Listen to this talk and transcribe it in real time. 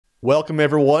Welcome,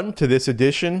 everyone, to this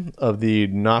edition of the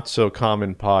Not So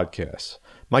Common podcast.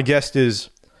 My guest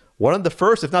is one of the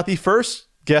first, if not the first,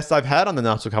 guest I've had on the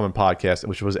Not So Common podcast,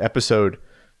 which was episode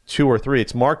 2 or 3.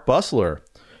 It's Mark Bussler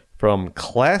from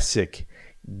Classic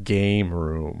Game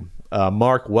Room.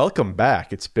 Mark, welcome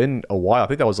back. It's been a while. I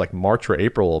think that was like March or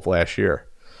April of last year.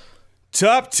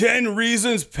 Top 10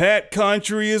 reasons Pat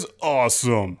Contri is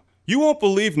awesome. You won't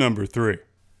believe number 3.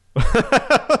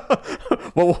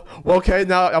 well, okay,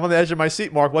 now I'm on the edge of my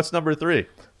seat, Mark. What's number 3?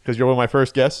 Because you're one of my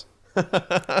first guests.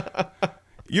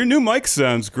 Your new mic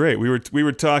sounds great. We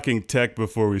were talking tech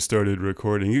before we started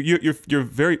recording. You're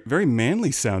very very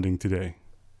manly sounding today.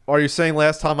 Are you saying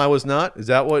last time I was not? Is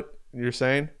that what you're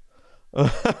saying?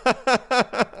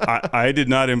 I did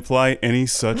not imply any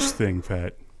such thing,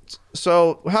 Pat.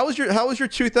 So how was your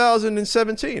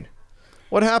 2017?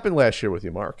 What happened last year with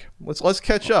you, Mark? Let's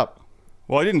catch up.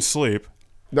 Well, I didn't sleep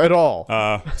at all.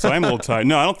 So I'm a little tired.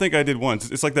 No, I don't think I did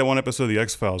once. It's like that one episode of The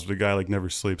X-Files where the guy like never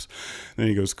sleeps. Then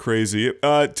he goes crazy.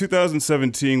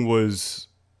 2017 was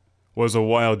a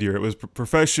wild year. It was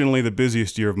professionally the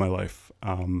busiest year of my life.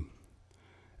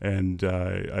 And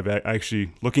I've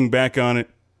actually, looking back on it,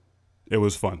 it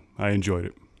was fun. I enjoyed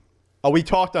it. Oh, we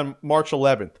talked on March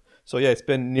 11th. So yeah, it's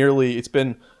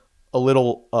been a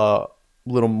little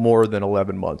more than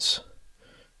 11 months.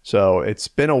 So it's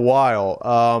been a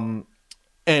while.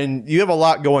 And you have a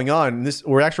lot going on.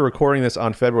 We're actually recording this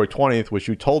on February 20th, which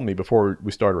you told me before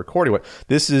we started recording.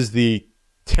 This is the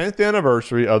 10th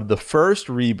anniversary of the first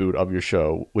reboot of your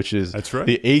show, which is the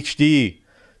HD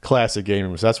Classic Game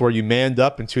Room. So that's where you manned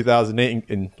up in 2008,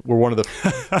 and we're one of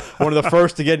the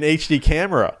first to get an HD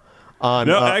camera on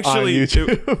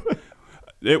YouTube.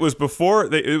 It was before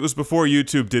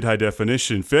YouTube did high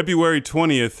definition. February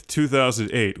 20th,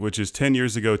 2008, which is 10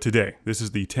 years ago today. This is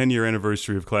the 10-year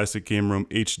anniversary of Classic Game Room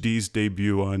HD's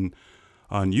debut on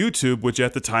YouTube, which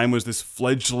at the time was this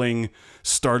fledgling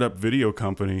startup video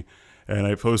company. And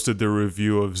I posted the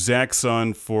review of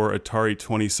Zaxxon for Atari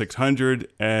 2600,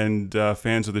 and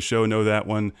fans of the show know that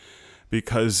one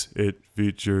because it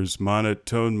features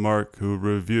Monotone Mark, who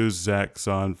reviews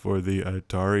Zaxxon for the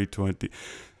Atari 20.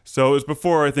 So it was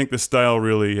before I think the style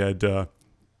really had. It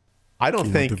was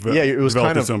developed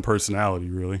kind of its own personality.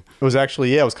 Really, it was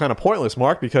actually it was kind of pointless,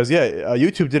 Mark, because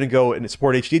YouTube didn't go and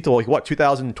support HD till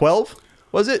 2012,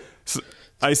 was it? So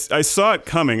I saw it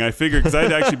coming. I figured because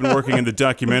I'd actually been working in the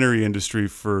documentary industry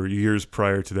for years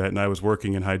prior to that, and I was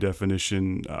working in high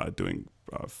definition, doing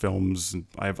films, and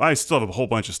I still have a whole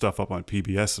bunch of stuff up on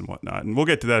PBS and whatnot, and we'll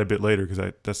get to that a bit later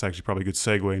because that's actually probably a good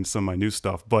segue into some of my new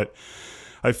stuff, but.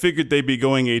 I figured they'd be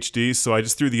going HD, so I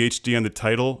just threw the HD on the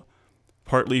title,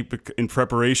 partly in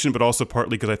preparation, but also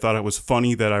partly because I thought it was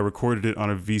funny that I recorded it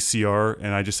on a VCR,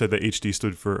 and I just said that HD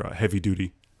stood for heavy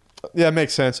duty. Yeah, it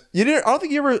makes sense. I don't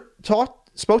think you ever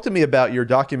spoke to me about your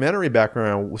documentary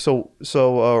background,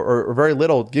 or very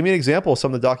little. Give me an example of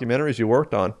some of the documentaries you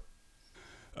worked on.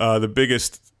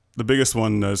 The biggest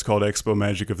one is called Expo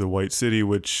Magic of the White City,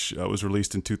 which was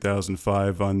released in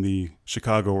 2005 on the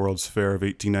Chicago World's Fair of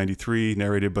 1893,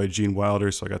 narrated by Gene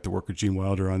Wilder. So I got to work with Gene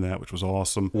Wilder on that, which was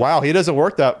awesome. Wow, he doesn't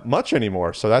work that much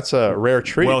anymore, so that's a rare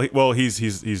treat. Well,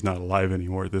 he's not alive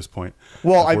anymore at this point.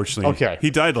 Well, unfortunately,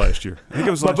 he died last year. I think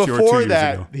it was last year or 2 years ago. But before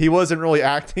that, he wasn't really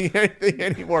acting anything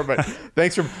anymore. But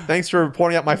thanks for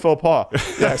pointing out my faux pas.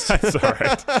 Yes, that's all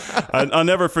right. I'll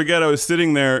never forget. I was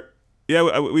sitting there.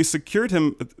 Yeah, we secured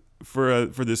him for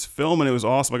this film, and it was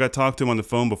awesome. I got to talk to him on the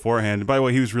phone beforehand. And by the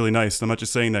way, he was really nice. I'm not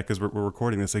just saying that because we're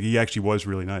recording this. Like, he actually was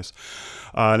really nice.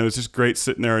 And it was just great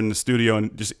sitting there in the studio,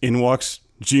 and just in walks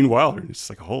Gene Wilder. And it's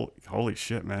like, holy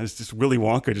shit, man. It's just Willy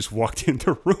Wonka just walked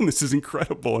into the room. This is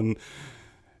incredible. And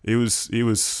he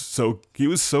was so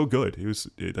good. He was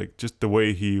like, just the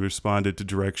way he responded to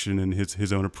direction and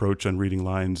his own approach on reading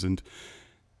lines, and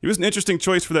it was an interesting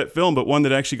choice for that film, but one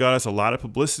that actually got us a lot of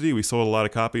publicity. We sold a lot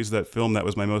of copies of that film. That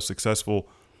was my most successful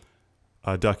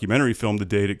documentary film to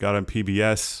date. It got on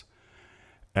PBS.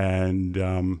 And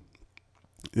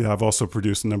I've also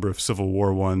produced a number of Civil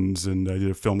War ones, and I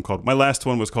did a film my last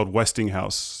one was called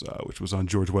Westinghouse, which was on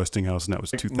George Westinghouse, and that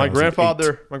was 2008.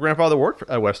 My grandfather worked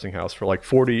at Westinghouse for like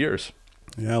 40 years.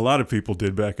 Yeah, a lot of people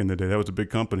did back in the day. That was a big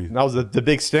company. That was the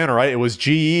big standard, right? It was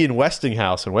GE and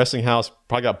Westinghouse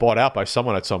probably got bought out by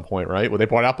someone at some point, right? Were they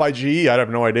bought out by GE? I have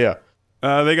no idea.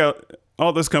 They got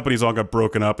all those companies all got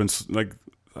broken up, and like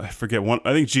I forget one.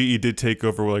 I think GE did take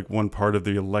over like one part of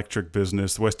the electric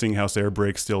business. Westinghouse Air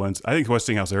Brake still ends. I think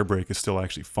Westinghouse Air Brake is still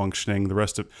actually functioning. The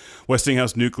rest of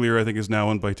Westinghouse Nuclear, I think, is now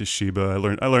owned by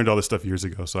Toshiba. I learned all this stuff years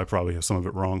ago, so I probably have some of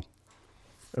it wrong.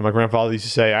 And my grandfather used to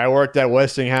say, I worked at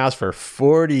Westinghouse for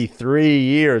 43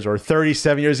 years or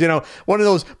 37 years. You know, one of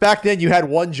those, back then you had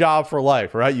one job for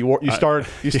life, right? You started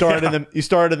you started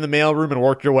in the mailroom and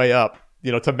worked your way up,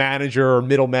 you know, to manager or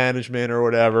middle management or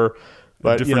whatever.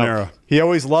 But you know, era. he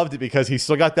always loved it because he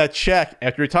still got that check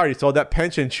after he retired. He still had that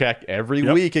pension check every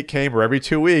week it came, or every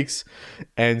 2 weeks.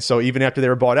 And so even after they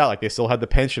were bought out, like they still had the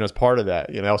pension as part of that.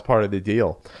 You know, that was part of the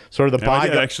deal. Sort of the I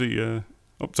did actually. Oh,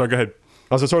 sorry. Go ahead.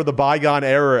 Also, sort of the bygone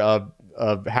era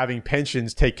of having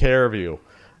pensions take care of you.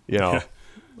 You know,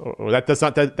 that's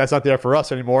not there for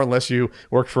us anymore unless you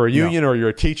work for a union or you're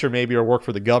a teacher maybe, or work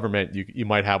for the government. You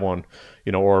might have one,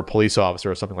 you know, or a police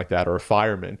officer or something like that, or a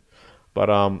fireman. But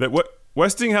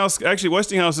Westinghouse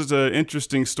is an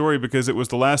interesting story because it was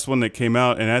the last one that came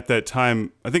out, and at that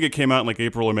time, I think it came out in like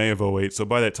April or May of 2008. So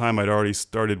by that time, I'd already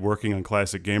started working on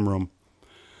Classic Game Room,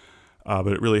 but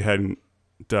it really hadn't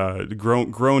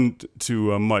grown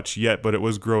to much yet. But it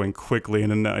was growing quickly,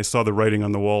 and then I saw the writing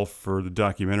on the wall for the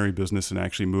documentary business, and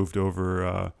actually moved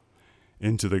over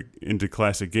into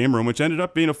Classic Game Room, which ended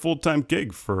up being a full-time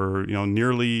gig for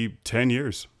nearly 10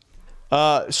 years.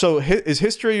 So is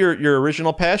history your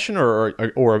original passion or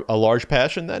a large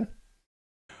passion then?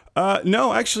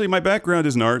 No, actually, my background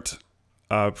is in art,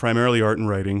 primarily art and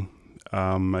writing.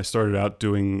 I started out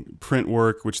doing print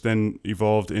work, which then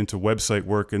evolved into website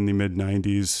work in the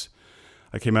mid-90s.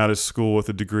 I came out of school with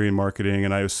a degree in marketing,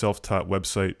 and I was self-taught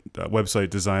website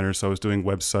designer, so I was doing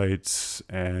websites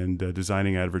and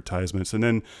designing advertisements. And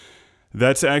then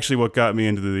that's actually what got me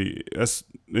into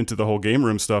the whole game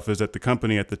room stuff. Is that the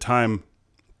company at the time,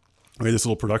 we had this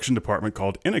little production department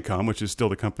called Intercom, which is still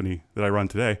the company that I run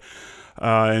today,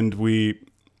 and we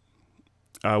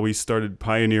started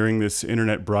pioneering this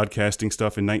internet broadcasting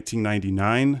stuff in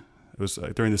 1999. It was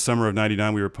during the summer of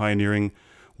 '99. We were pioneering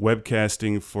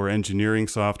webcasting for engineering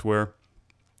software,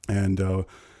 and we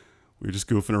were just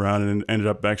goofing around, and ended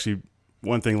up actually,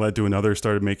 one thing led to another,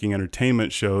 started making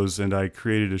entertainment shows, and I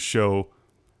created a show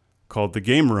called The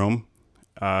Game Room.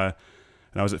 And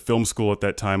I was at film school at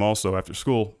that time also, after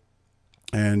school.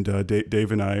 And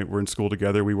Dave and I were in school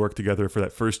together. We worked together for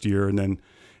that first year, and then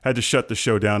had to shut the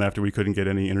show down after we couldn't get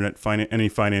any any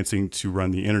financing to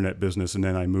run the internet business. And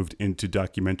then I moved into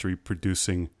documentary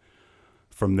producing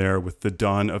from there with the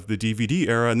dawn of the DVD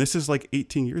era. And this is like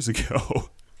 18 years ago.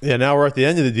 Yeah, now we're at the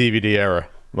end of the DVD era.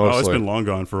 Mostly. Oh, it's been long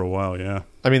gone for a while, yeah.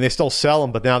 I mean, they still sell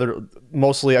them, but now they're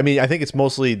mostly, I mean, I think it's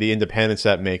mostly the independents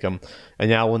that make them. And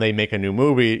now when they make a new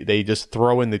movie, they just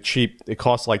throw in the cheap, it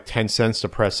costs like 10 cents to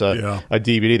press a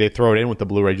DVD. They throw it in with the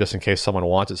Blu-ray just in case someone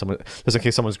wants it. Just in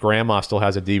case someone's grandma still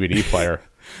has a DVD player.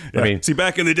 Yeah. I mean, see,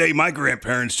 back in the day, my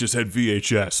grandparents just had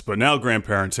VHS, but now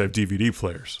grandparents have DVD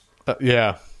players.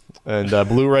 Yeah. And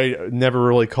Blu-ray never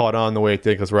really caught on the way it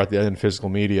did because we're at the end of physical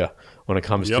media when it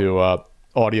comes to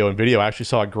audio and video. I actually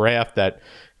saw a graph that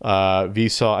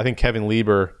Vsauce, I think Kevin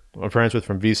Lieber, I'm friends with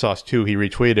from Vsauce 2, he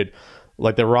retweeted,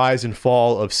 like the rise and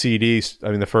fall of CDs.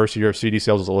 I mean, the first year of CD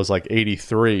sales was like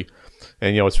 83.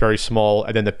 And, it's very small.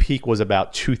 And then the peak was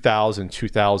about 2000,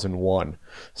 2001,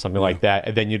 something like that.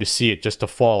 And then you just see it just to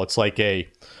fall. It's like a,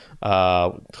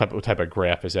 what type of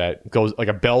graph is that? It goes like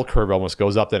a bell curve, almost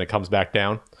goes up, then it comes back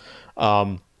down.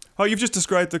 You've just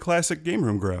described the classic game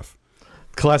room graph.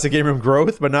 Classic game room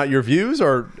growth, but not your views,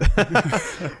 or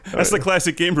that's the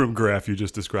classic game room graph you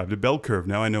just described. A bell curve.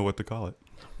 Now I know what to call it.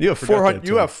 You have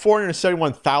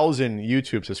 471,000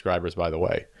 YouTube subscribers, by the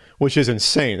way, which is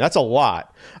insane. That's a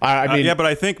lot. I mean, yeah, but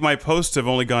I think my posts have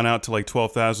only gone out to like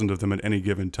 12,000 of them at any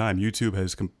given time. YouTube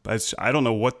has, I don't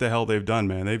know what the hell they've done,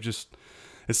 man. It's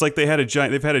like they've had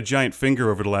a giant finger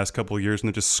over the last couple of years, and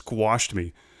it just squashed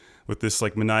me with this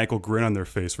like maniacal grin on their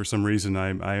face for some reason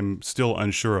I'm still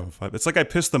unsure of. It's like I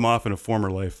pissed them off in a former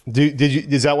life.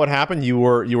 Is that what happened? You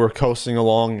were coasting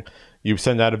along, you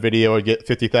send out a video and get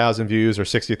 50,000 views or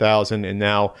 60,000, and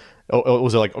now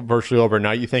was it like virtually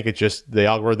overnight? You think the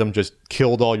algorithm just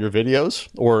killed all your videos,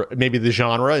 or maybe the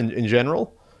genre in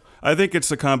general? I think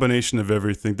it's a combination of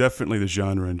everything. Definitely the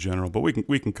genre in general, but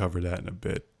we can cover that in a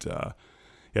bit.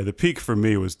 Yeah, the peak for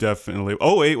me was definitely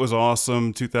 2008 was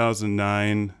awesome.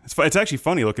 2009. It's actually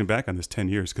funny looking back on this 10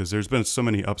 years because there's been so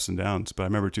many ups and downs. But I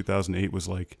remember 2008 was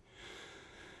like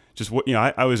just what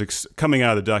I was coming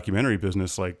out of the documentary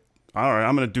business. Like, all right,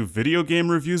 I'm gonna do video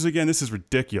game reviews again. This is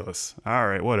ridiculous. All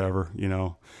right, whatever,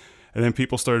 And then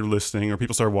people started listening, or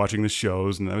people started watching the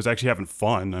shows, and I was actually having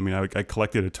fun. I mean, I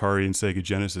collected Atari and Sega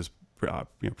Genesis,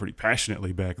 pretty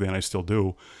passionately back then. I still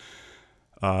do.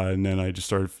 And then I just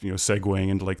started, segueing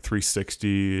into like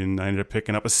 360, and I ended up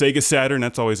picking up a Sega Saturn.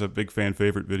 That's always a big fan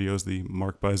favorite videos. The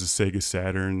Mark buys a Sega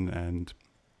Saturn, and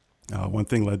One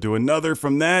thing led to another.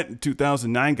 From that,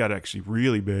 2009 got actually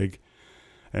really big.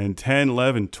 And 10,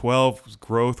 11, 12 was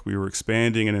growth. We were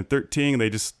expanding. And in 13, they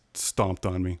just stomped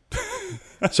on me.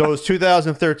 So it was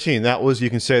 2013. That was, you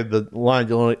can say, the line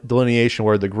delineation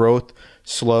where the growth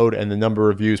slowed and the number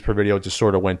of views per video just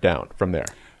sort of went down from there.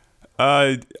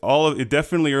 All of it,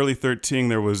 definitely early 13,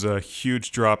 there was a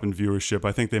huge drop in viewership.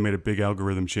 I think they made a big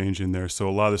algorithm change in there. So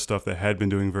a lot of the stuff that had been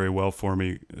doing very well for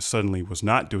me suddenly was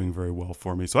not doing very well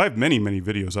for me. So I have many, many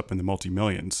videos up in the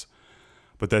multi-millions,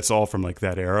 but that's all from like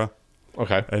that era.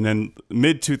 Okay. And then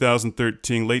mid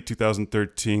 2013, late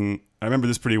 2013, I remember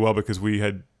this pretty well because we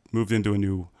had moved into a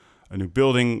new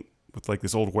building with like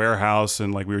this old warehouse,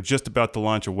 and like we were just about to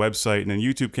launch a website, and then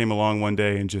YouTube came along one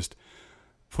day and just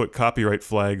put copyright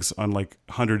flags on like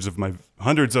hundreds of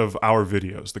our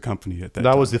videos, the company at that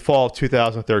time. That was the fall of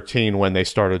 2013 when they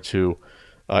started to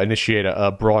initiate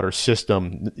a broader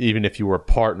system, even if you were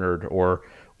partnered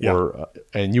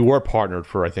and you were partnered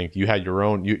for, I think you had your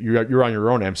own, you're on your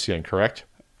own MCN, correct?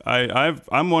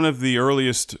 I'm one of the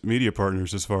earliest media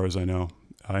partners as far as I know.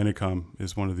 Entercom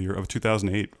is one of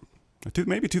 2008,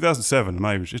 maybe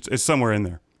 2007. It's somewhere in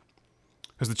there.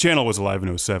 Because the channel was alive in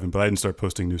 2007, but I didn't start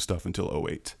posting new stuff until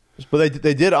 2008. But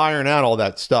they did iron out all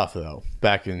that stuff though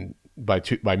back in by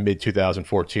mid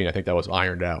 2014. I think that was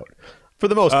ironed out for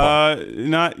the most part.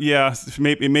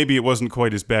 Maybe it wasn't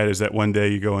quite as bad as that one day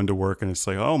you go into work and it's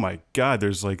like, oh my God,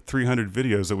 there's like 300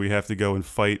 videos that we have to go and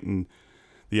fight, and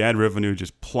the ad revenue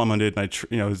just plummeted. And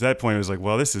at that point I was like,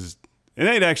 well, this is, and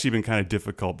it had actually been kind of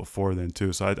difficult before then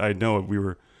too. So I know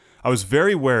I was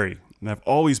very wary, and I've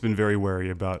always been very wary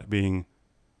about being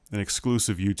an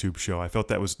exclusive YouTube show. I felt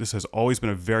this has always been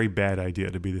a very bad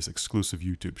idea to be this exclusive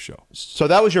YouTube show. So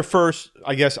that was your first,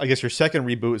 I guess your second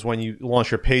reboot is when you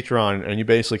launched your Patreon, and you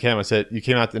basically came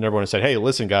out to everyone and said, hey,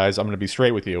 listen guys, I'm going to be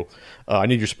straight with you. I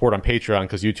need your support on Patreon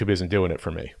because YouTube isn't doing it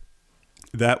for me.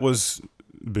 That was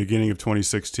the beginning of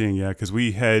 2016, yeah, because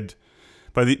we had,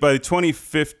 by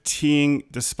 2015,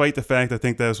 despite the fact I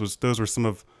think those were some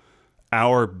of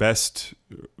our best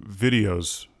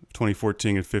videos,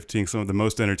 2014 and 15, some of the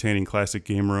most entertaining. Classic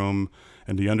Game Room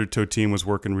and the Undertow team was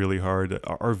working really hard.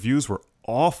 Our views were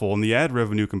awful, and the ad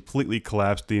revenue completely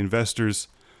collapsed. The investors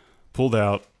pulled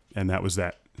out, and that was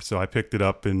that. So I picked it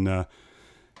up in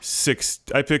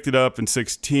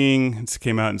 16. It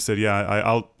came out and said, yeah,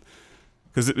 I'll,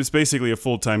 because it's basically a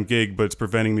full-time gig, but it's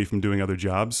preventing me from doing other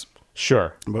jobs.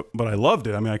 Sure. But I loved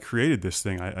it. I mean, I created this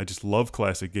thing. I just love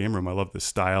Classic Game Room. I love the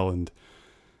style and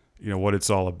what it's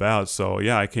all about. So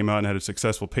yeah, I came out and had a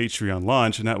successful Patreon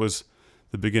launch, and that was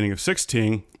the beginning of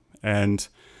 16. And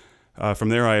from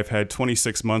there, I have had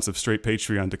 26 months of straight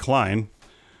Patreon decline,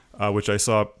 which I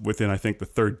saw within, I think, the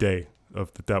third day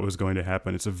of that was going to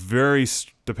happen. The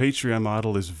Patreon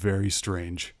model is very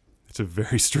strange. It's a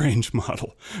very strange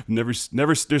model. There's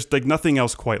like nothing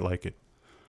else quite like it.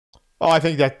 Oh, I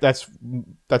think that's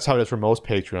how it is for most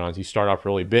Patreons. You start off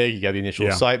really big, you get the initial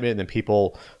excitement, and then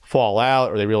people fall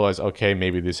out, or they realize, okay,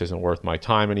 maybe this isn't worth my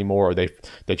time anymore, or they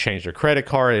change their credit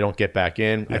card, they don't get back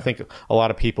in. Yeah. I think a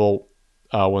lot of people,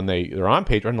 when they're on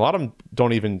Patreon, a lot of them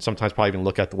don't even sometimes probably even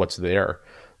look at what's there.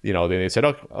 They said,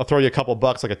 oh, I'll throw you a couple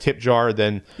bucks like a tip jar,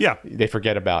 then they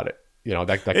forget about it.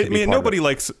 That could be nobody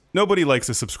likes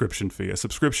a subscription fee. A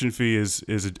subscription fee is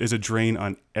a drain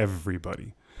on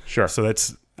everybody. Sure. So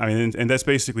that's, and that's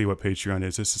basically what Patreon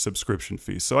is. It's a subscription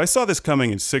fee. So I saw this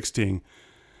coming in 16,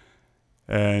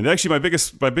 and actually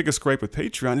my biggest gripe with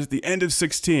Patreon is at the end of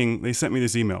 16, they sent me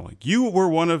this email like, you were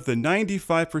one of the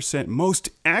 95% most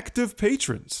active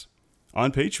patrons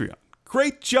on Patreon.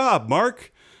 Great job,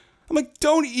 Mark. I'm like,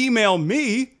 don't email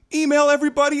me. Email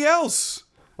everybody else.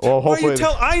 Well, hopefully,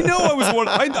 I know I was one.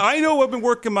 I know I've been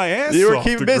working my ass off. You were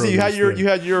keeping busy. You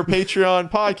had your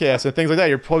Patreon podcast and things like that.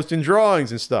 You're posting drawings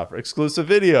and stuff, exclusive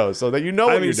videos, so that what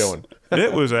you're doing.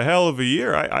 It was a hell of a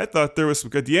year. I thought there was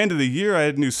at the end of the year. I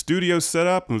had a new studio set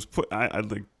up and was put. I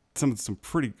like some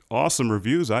pretty awesome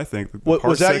reviews. I think the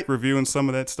Parsec review and some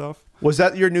of that stuff. Was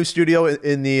that your new studio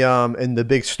in the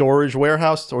big storage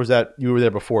warehouse, or was that you were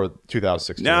there before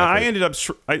 2016? No, I ended up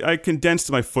I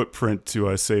condensed my footprint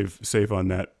to save on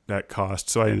that cost.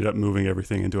 So I ended up moving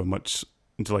everything into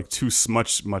like two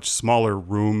much smaller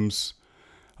rooms.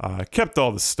 Kept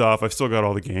all the stuff. I've still got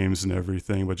all the games and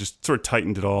everything, but just sort of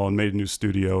tightened it all and made a new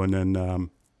studio. And then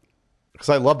because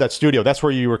I love that studio. That's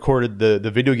where you recorded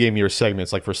the video game year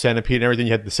segments, like for Centipede and everything.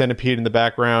 You had the Centipede in the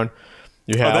background.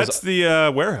 That's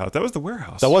the warehouse. That was the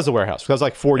warehouse. That was the warehouse. That was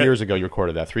like 4 years ago. You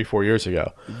recorded that 3-4 years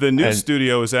ago. The new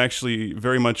studio is actually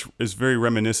very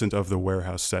reminiscent of the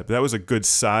warehouse set. That was a good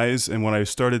size. And when I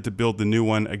started to build the new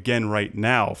one again right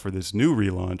now for this new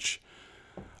relaunch,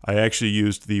 I actually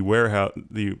used the warehouse,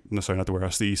 no, sorry, not the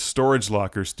warehouse, the storage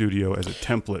locker studio as a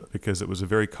template because it was a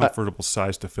very comfortable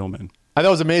size to film in. I thought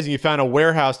it was amazing. You found a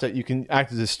warehouse that you can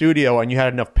act as a studio, and you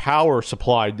had enough power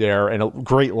supplied there and a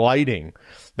great lighting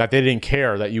that they didn't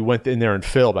care that you went in there and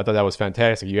filmed. I thought that was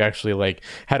fantastic. You actually like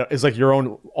had it's like your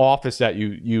own office that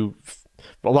you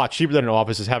a lot cheaper than an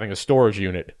office is having a storage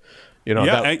unit. You know,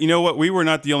 yeah, you know what? We were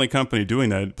not the only company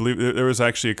doing that. I believe there was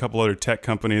actually a couple other tech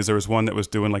companies. There was one that was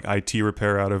doing like IT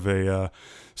repair out of a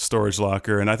storage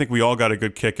locker, and I think we all got a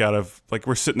good kick out of like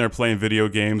we're sitting there playing video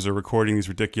games or recording these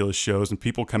ridiculous shows, and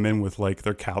people come in with like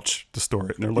their couch to store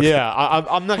it, and they're looking. Yeah,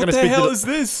 I'm not going to speak. What the hell to is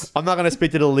this? I'm not going to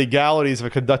speak to the legalities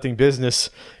of conducting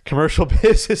business, commercial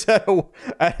business at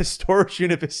a storage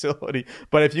unit facility.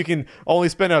 But if you can only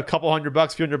spend a couple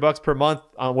 $100, few $100 per month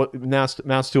on what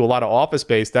amounts to a lot of office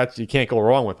space, that you can't go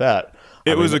wrong with that.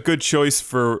 It was a good choice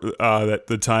for at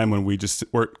the time when we just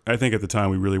were. I think at the time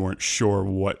we really weren't sure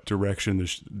what direction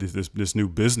this new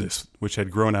business, which had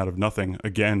grown out of nothing,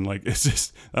 again, like it's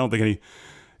just. I don't think any,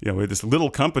 we had this little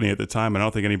company at the time, and I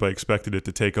don't think anybody expected it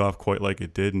to take off quite like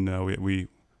it did. And we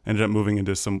ended up moving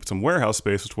into some warehouse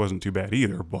space, which wasn't too bad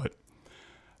either. But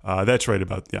that's right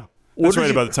about That's right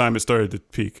about the time it started to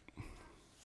peak.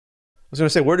 I was going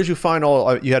to say, where did you find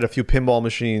you had a few pinball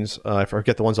machines. I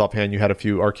forget the ones offhand. You had a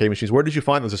few arcade machines. Where did you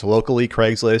find those? Just locally,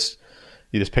 Craigslist?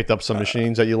 You just picked up some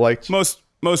machines that you liked?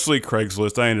 Mostly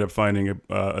Craigslist. I ended up finding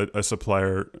a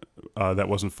supplier that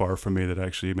wasn't far from me that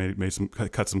actually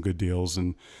cut some good deals.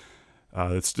 And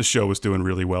the show was doing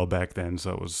really well back then.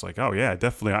 So it was like, oh, yeah,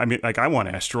 definitely. I mean, like, I want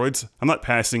Asteroids. I'm not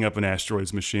passing up an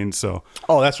Asteroids machine. So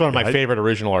that's one of my favorite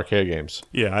original arcade games.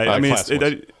 Yeah, I mean,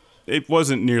 it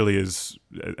wasn't nearly as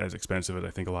expensive as I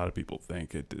think a lot of people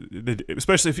think.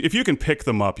 Especially if you can pick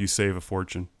them up, you save a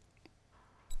fortune.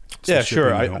 Yeah,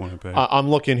 sure. I'm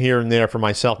looking here and there for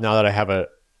myself now that I have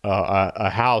a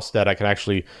house that I can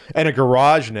actually, and a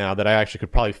garage now that I actually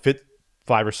could probably fit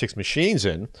 5 or 6 machines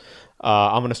in.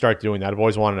 I'm going to start doing that. I've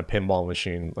always wanted a pinball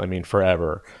machine. I mean,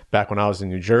 forever. Back when I was in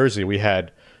New Jersey, we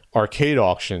had arcade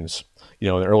auctions, in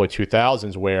the early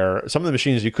 2000s, where some of the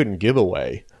machines you couldn't give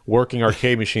away, working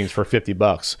arcade machines for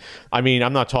 $50. I mean,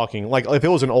 I'm not talking like if it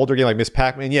was an older game like Miss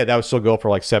Pac-Man, yeah, that would still go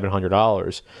for like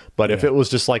 $700. But if it was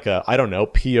just like a, I don't know,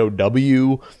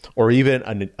 POW or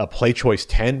even a Play Choice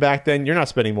 10 back then, you're not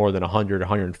spending more than 100,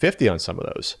 150 on some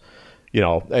of those.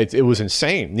 It was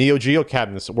insane. Neo Geo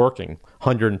cabinets working,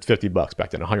 $150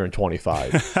 back then,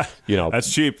 125.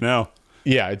 That's cheap now.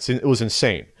 Yeah, it was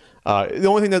insane. The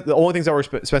only things that were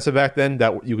expensive back then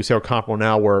that you could say are comparable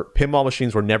now were pinball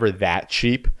machines were never that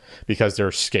cheap because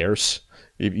they're scarce.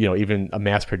 Even a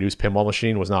mass-produced pinball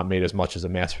machine was not made as much as a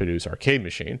mass-produced arcade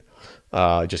machine.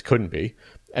 It just couldn't be.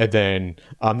 And then,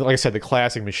 like I said, the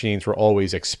classic machines were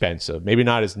always expensive. Maybe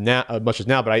not as much as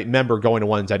now, but I remember going to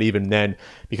ones that even then,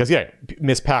 because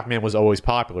Miss Pac-Man was always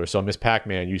popular. So Miss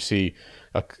Pac-Man, you see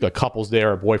a couple's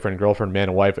there, a boyfriend, girlfriend, man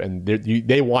and wife, and you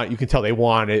can tell they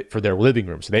want it for their living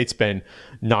room. So they'd spend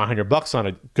 $900 on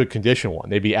a good condition one.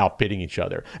 They'd be outbidding each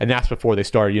other, and that's before they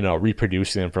started,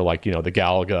 reproducing them for like the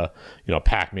Galaga,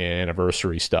 Pac-Man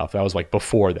anniversary stuff. That was like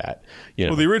before that.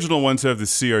 Well, the original ones have the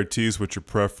CRTs, which are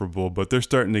preferable, but they're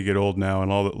starting to get old now,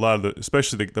 and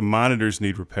especially the monitors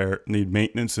need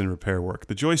maintenance and repair work.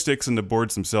 The joysticks and the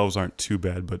boards themselves aren't too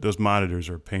bad, but those monitors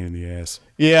are a pain in the ass.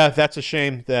 Yeah, that's a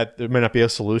shame that there may not be a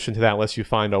solution to that unless you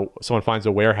find someone finds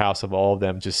a warehouse of all of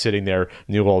them just sitting there,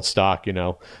 new old stock,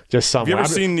 just somewhere. Have you ever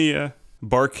seen the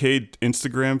Barcade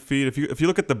Instagram feed? If you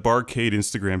look at the Barcade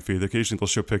Instagram feed, occasionally they'll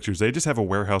show pictures. They just have a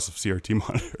warehouse of CRT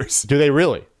monitors. Do they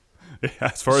really? Yeah,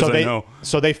 as far as I know.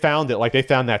 So they found it, like they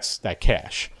found that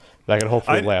cache that could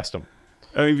hopefully last them.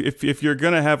 I mean, if you're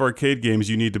gonna have arcade games,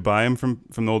 you need to buy them from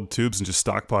the old tubes and just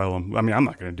stockpile them. I mean, I'm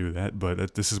not gonna do that,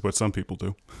 but this is what some people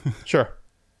do. Sure.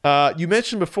 You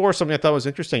mentioned before something I thought was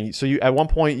interesting. So at one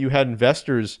point you had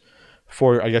investors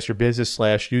for, I guess, your business /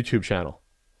 YouTube channel.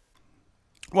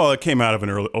 Well, it came out of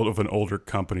an older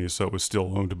company, so it was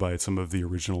still owned by some of the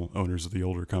original owners of the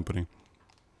older company.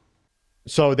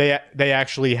 So they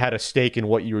actually had a stake in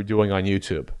what you were doing on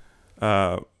YouTube.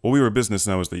 Well, we were a business,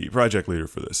 and I was the project leader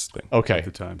for this thing at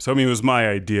the time. So I mean, it was my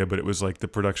idea, but it was like the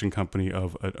production company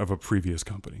of a previous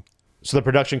company. So the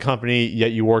production company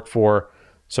yet you worked for.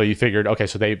 So you figured, okay,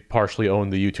 so they partially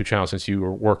owned the YouTube channel since you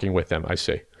were working with them. I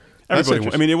see.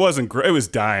 Everybody, I mean, it wasn't great. It was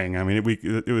dying. I mean,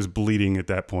 it was bleeding at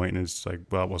that point, and it's like,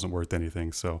 well, it wasn't worth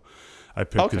anything. So I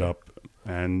picked it up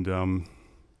and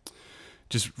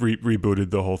just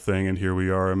rebooted the whole thing, and here we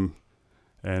are. And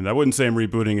I wouldn't say I'm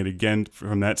rebooting it again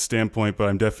from that standpoint, but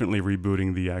I'm definitely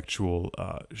rebooting the actual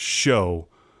show,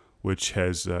 which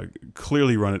has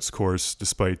clearly run its course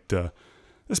despite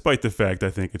despite the fact I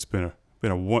think it's been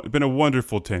a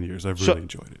wonderful 10 years. I've really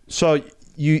enjoyed it. So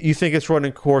you think it's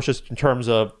running course just in terms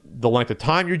of the length of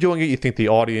time you're doing it? You think the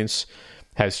audience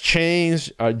has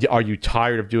changed? Are you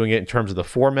tired of doing it in terms of the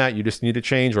format? You just need to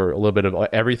change, or a little bit of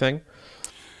everything?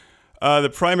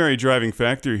 The primary driving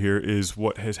factor here is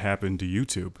what has happened to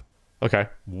YouTube. Okay.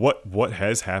 What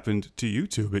has happened to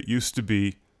YouTube? It used to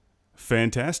be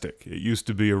fantastic. It used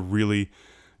to be a really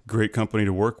great company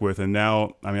to work with, and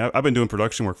now, I mean, I've been doing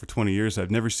production work for 20 years. I've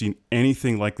never seen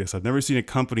anything like this. I've never seen a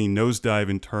company nosedive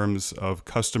in terms of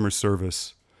customer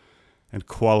service and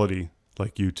quality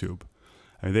like YouTube.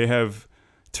 I mean, they have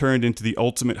turned into the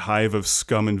ultimate hive of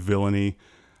scum and villainy.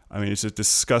 I mean, it's a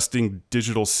disgusting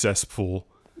digital cesspool.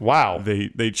 Wow.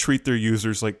 They treat their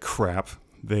users like crap.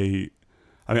 I mean,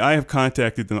 I have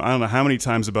contacted them, I don't know how many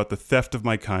times, about the theft of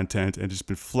my content, and just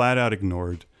been flat out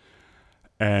ignored.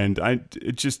 And Are you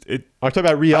talking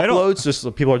about re-uploads?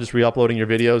 Just people are just re-uploading your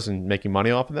videos and making money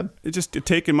off of them?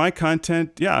 Taking my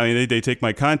content. Yeah, I mean, they take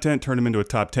my content, turn them into a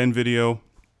top 10 video.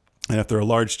 And if they're a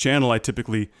large channel, I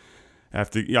typically have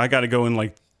to, I got to go and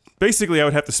like, basically I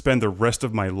would have to spend the rest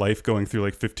of my life going through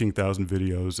like 15,000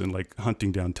 videos and like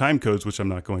hunting down time codes, which I'm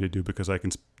not going to do because I can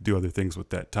do other things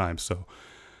with that time. So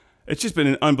it's just been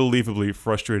an unbelievably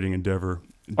frustrating endeavor.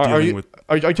 Are you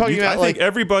talking about, I think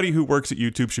everybody who works at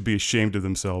YouTube should be ashamed of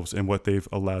themselves and what they've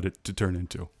allowed it to turn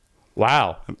into.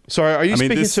 Wow. So are you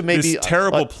speaking to maybe this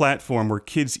terrible platform where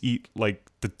kids eat like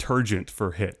detergent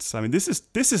for hits? I mean, this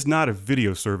is not a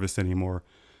video service anymore.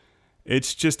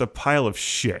 It's just a pile of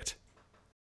shit.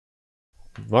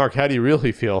 Mark, how do you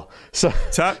really feel?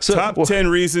 Top 10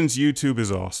 reasons YouTube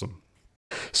is awesome.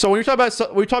 So when you're talking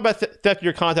about theft of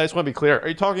your content, I just want to be clear. Are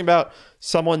you talking about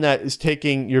someone that is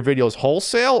taking your videos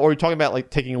wholesale, or are you talking about like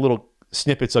taking little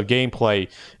snippets of gameplay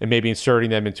and maybe inserting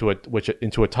them into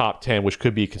a top 10, which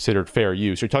could be considered fair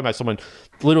use? You're talking about someone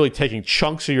literally taking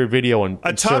chunks of your video and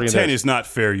a top 10 is not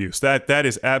fair use. That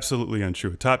is absolutely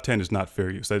untrue. A top 10 is not fair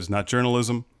use. That is not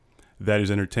journalism. That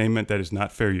is entertainment. That is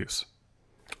not fair use.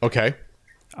 Okay.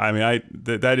 I mean,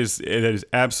 that is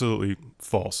absolutely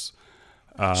false.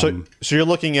 So you're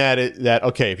looking at it that,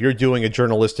 okay, if you're doing a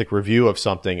journalistic review of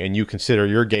something and you consider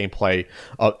your gameplay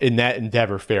in that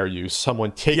endeavor fair use,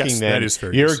 someone taking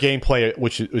your gameplay,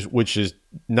 which is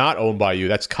not owned by you,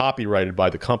 that's copyrighted by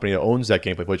the company that owns that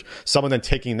gameplay, which someone then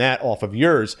taking that off of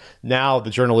yours, now the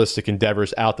journalistic endeavor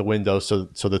is out the window. So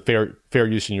the fair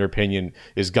use, in your opinion,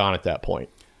 is gone at that point.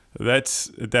 That's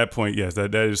at that point, yes,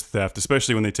 that is theft,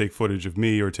 especially when they take footage of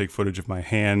me or take footage of my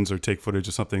hands or take footage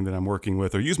of something that I'm working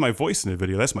with or use my voice in a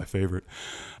video. That's my favorite.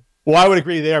 Well, I would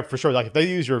agree there for sure. Like if they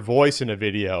use your voice in a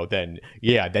video, then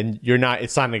yeah, then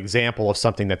it's not an example of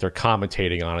something that they're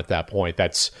commentating on at that point.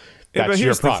 That's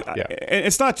your product. Yeah.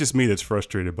 It's not just me that's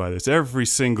frustrated by this. Every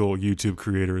single YouTube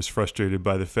creator is frustrated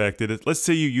by the fact that let's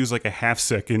say you use like a half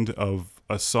second of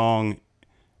a song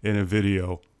in a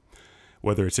video,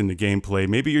 whether it's in the gameplay,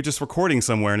 maybe you're just recording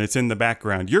somewhere and it's in the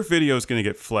background. Your video is going to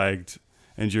get flagged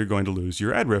and you're going to lose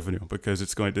your ad revenue because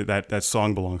it's going to that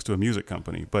song belongs to a music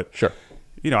company. But sure,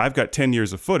 you know, I've got 10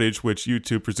 years of footage, which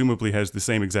YouTube presumably has the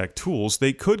same exact tools.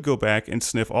 They could go back and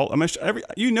sniff all. I mean,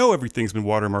 everything's been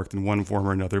watermarked in one form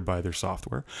or another by their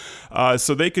software.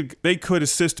 So they could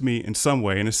assist me in some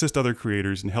way and assist other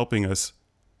creators in helping us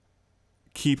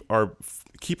keep our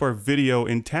video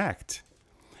intact.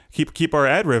 Keep our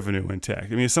ad revenue intact. I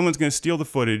mean, if someone's going to steal the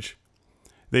footage,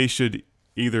 they should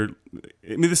either.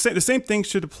 I mean, the same thing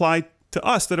should apply to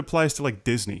us that applies to like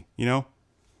Disney. You know,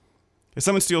 if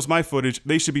someone steals my footage,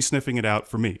 they should be sniffing it out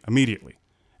for me immediately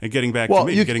and getting back to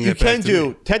me.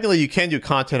 Technically, you can do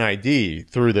Content ID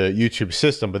through the YouTube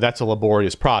system, but that's a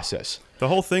laborious process. The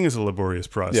whole thing is a laborious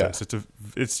process. Yeah.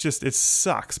 It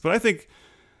sucks. But I think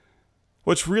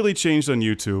what's really changed on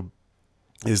YouTube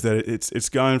is that it's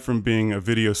gone from being a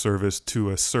video service to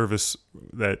a service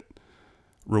that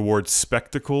rewards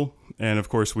spectacle. And of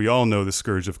course, we all know the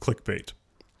scourge of clickbait.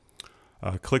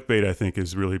 Clickbait, I think,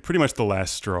 is really pretty much the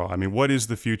last straw. I mean, what is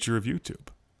the future of YouTube?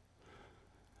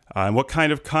 And what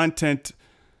kind of content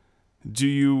do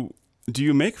you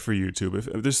make for YouTube?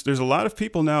 If there's a lot of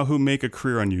people now who make a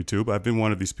career on YouTube. I've been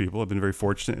one of these people. I've been very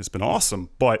fortunate. It's been awesome.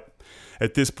 But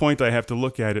at this point, I have to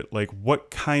look at it like, what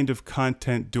kind of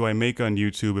content do I make on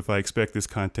YouTube if I expect this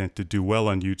content to do well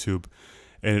on YouTube?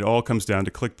 And it all comes down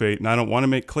to clickbait. And I don't want to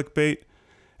make clickbait.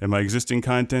 And my existing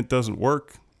content doesn't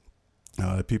work.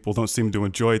 People don't seem to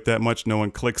enjoy it that much. No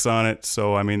one clicks on it.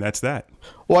 So, I mean, that's that.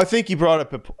 Well, I think you brought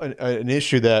up an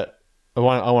issue that I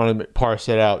want to parse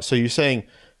it out. So you're saying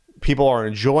people are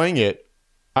enjoying it.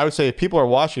 I would say if people are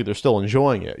watching it, they're still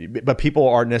enjoying it. But people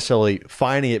aren't necessarily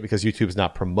finding it because YouTube's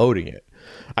not promoting it.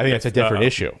 I think that's a different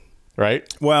issue.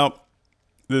 right? Well,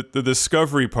 the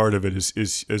discovery part of it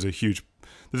is a huge.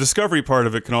 The discovery part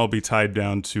of it can all be tied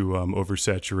down to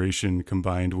oversaturation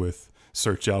combined with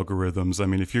search algorithms. I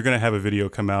mean, if you're going to have a video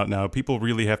come out now, people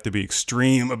really have to be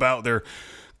extreme about their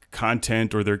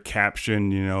content or their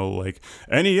caption, you know, like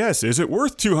NES, is it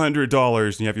worth $200?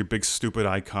 And you have your big stupid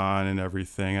icon and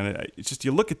everything. And it's just,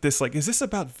 you look at this like, is this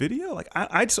about video? Like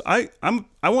I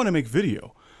want to make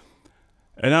video.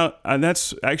 And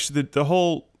that's actually the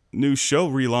whole new show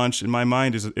relaunch in my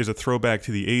mind is a throwback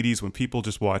to the 80s when people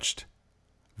just watched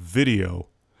video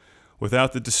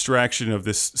without the distraction of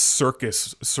this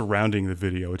circus surrounding the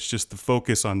video. It's just the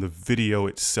focus on the video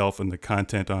itself and the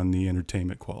content on the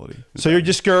entertainment quality. So you're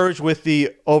discouraged with the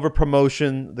over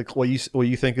promotion, what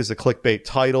you think is the clickbait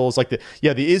titles, like the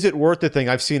is it worth it thing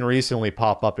I've seen recently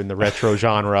pop up in the retro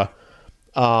genre.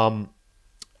 And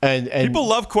people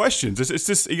love questions. It's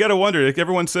just, you got to wonder. Like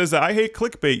everyone says that I hate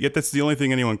clickbait, yet that's the only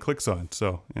thing anyone clicks on.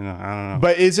 So I don't know.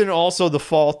 But isn't it also the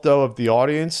fault though of the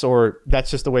audience, or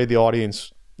that's just the way the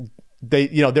audience?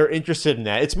 They're interested in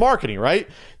that. It's marketing, right?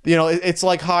 It's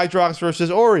like Hydrox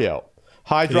versus Oreo.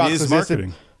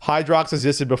 Hydrox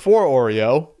existed before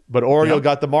Oreo, but Oreo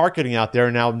got the marketing out there,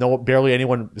 and now barely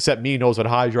anyone except me knows what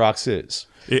Hydrox is.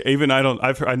 Even I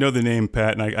know the name,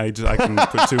 Pat, and I can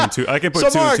put two and two. I can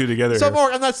put two and two together. So,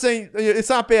 Mark, I'm not saying it's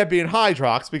not bad being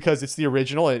Hydrox because it's the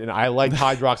original, and I liked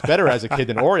Hydrox better as a kid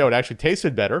than Oreo. It actually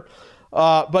tasted better.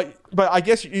 But I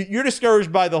guess you're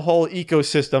discouraged by the whole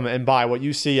ecosystem and by what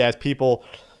you see as people,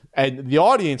 and the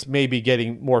audience may be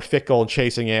getting more fickle and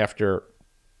chasing after,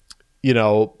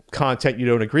 content you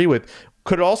don't agree with.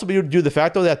 Could it also be due to the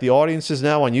fact though that the audiences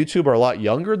now on YouTube are a lot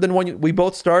younger than when we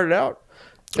both started out?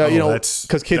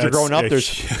 Because kids are growing up. There's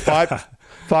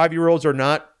 5-year-olds are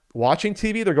not watching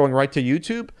TV; they're going right to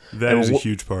YouTube. That is a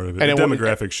huge part of it. And a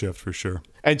demographic shift for sure.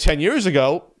 And 10 years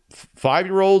ago,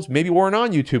 5-year-olds maybe weren't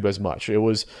on YouTube as much. It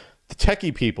was the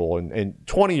techie people and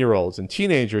 20-year-olds and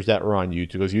teenagers that were on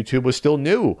YouTube because YouTube was still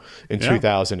new in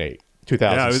 2008,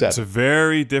 2007. Yeah, it's a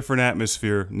very different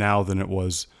atmosphere now than it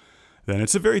was then.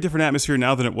 It's a very different atmosphere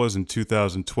now than it was in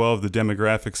 2012. The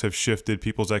demographics have shifted.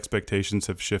 People's expectations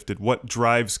have shifted. What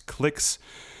drives clicks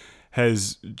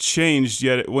has changed.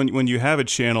 Yet when you have a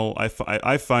channel, I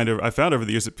found over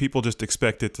the years that people just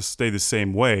expect it to stay the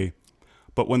same way.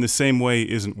 But when the same way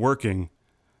isn't working,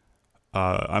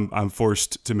 I'm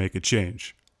forced to make a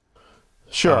change.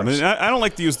 Sure. And I don't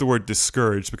like to use the word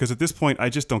discouraged because at this point I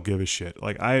just don't give a shit.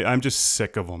 Like I'm just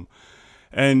sick of them.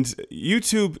 And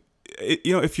YouTube,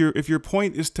 if your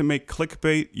point is to make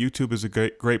clickbait, YouTube is a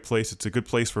great place. It's a good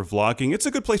place for vlogging. It's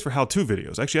a good place for how-to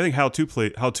videos. Actually, I think how-to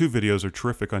videos are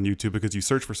terrific on YouTube because you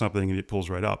search for something and it pulls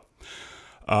right up.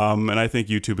 And I think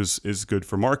YouTube is good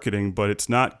for marketing, but it's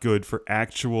not good for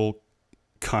actual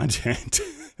content.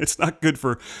 It's not good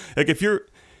for, like,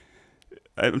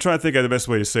 I'm trying to think of the best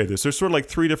way to say this. There's sort of like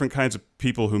 3 different kinds of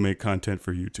people who make content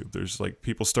for YouTube. There's like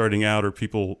people starting out or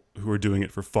people who are doing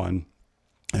it for fun.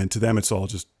 And to them, it's all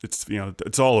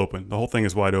open. The whole thing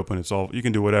is wide open. You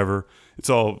can do whatever. It's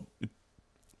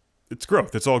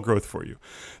growth. It's all growth for you.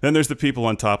 Then there's the people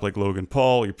on top like Logan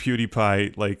Paul, your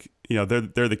PewDiePie, like,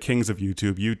 they're the kings of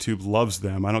YouTube. YouTube loves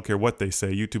them. I don't care what they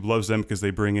say. YouTube loves them because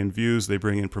they bring in views, they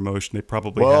bring in promotion. They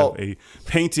probably have a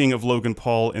painting of Logan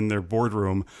Paul in their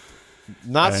boardroom.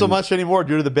 Not so much anymore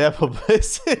due to the bad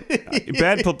publicity.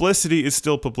 Bad publicity is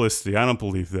still publicity. I don't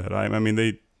believe that. I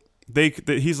mean,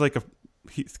 he's like a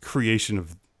creation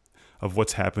of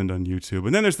what's happened on YouTube.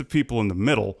 And then there's the people in the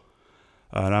middle.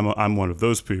 And I'm one of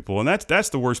those people. And that's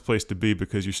the worst place to be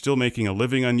because you're still making a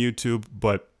living on YouTube,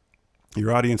 but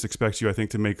your audience expects you, I think,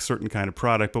 to make certain kind of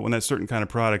product. But when that certain kind of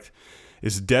product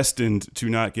is destined to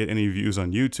not get any views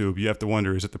on YouTube, you have to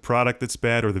wonder, is it the product that's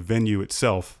bad or the venue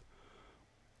itself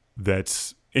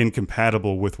that's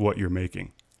incompatible with what you're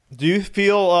making? Do you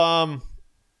feel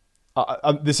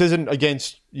this isn't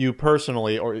against you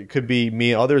personally, or it could be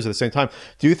me and others at the same time.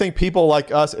 Do you think people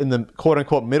like us in the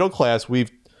quote-unquote middle class,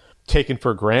 we've taken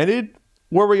for granted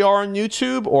where we are on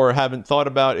YouTube or haven't thought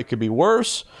about it could be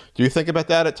worse? Do you think about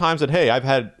that at times that, hey, I've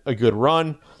had a good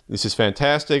run, this is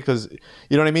fantastic? Because,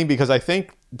 you know what I mean? Because I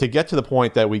think to get to the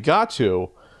point that we got to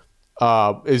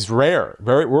is rare.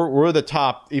 We're the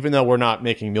top, even though we're not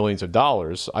making millions of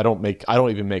dollars. I don't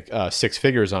even make 6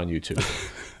 figures on YouTube.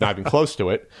 Not even close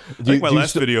to it. I think my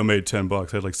last video made $10.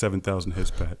 I had like 7,000 hits,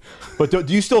 Pat. But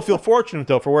do you still feel fortunate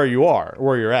though for where you are,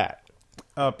 where you're at?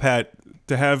 Pat,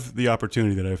 to have the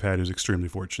opportunity that I've had is extremely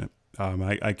fortunate.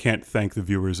 I can't thank the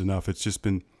viewers enough. It's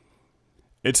been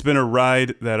a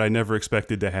ride that I never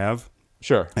expected to have.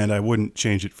 Sure. And I wouldn't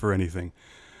change it for anything.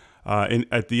 And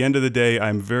at the end of the day,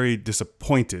 I'm very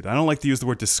disappointed. I don't like to use the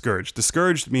word discouraged.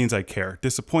 Discouraged means I care.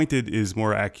 Disappointed is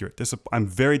more accurate. I'm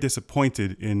very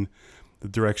disappointed in the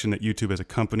direction that YouTube as a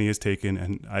company has taken,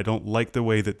 and I don't like the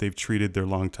way that they've treated their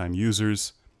longtime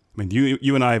users. I mean,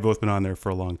 you and I have both been on there for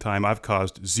a long time. I've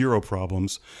caused zero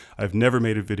problems. I've never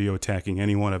made a video attacking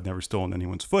anyone. I've never stolen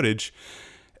anyone's footage.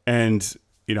 And,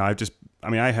 you know,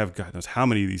 I have God knows how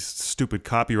many of these stupid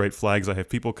copyright flags. I have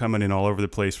people coming in all over the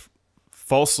place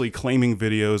falsely claiming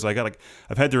videos.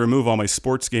 I've had to remove all my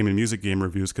sports game and music game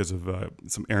reviews because of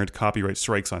some errant copyright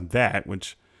strikes on that,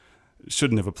 which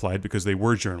shouldn't have applied because they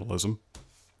were journalism.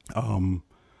 And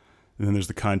then there's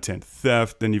the content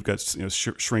theft. Then you've got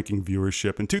shrinking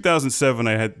viewership. In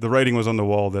 2007, the writing was on the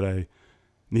wall that I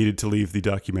needed to leave the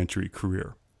documentary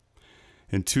career.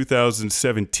 In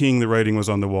 2017, the writing was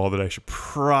on the wall that I should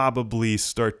probably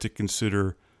start to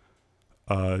consider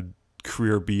a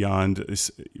career beyond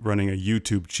running a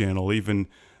YouTube channel, even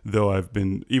though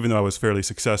I was fairly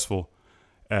successful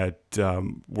at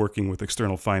working with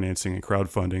external financing and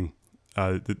crowdfunding.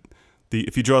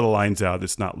 If you draw the lines out,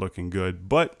 it's not looking good.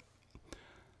 But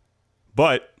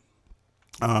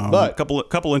a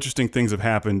couple interesting things have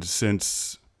happened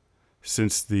since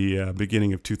the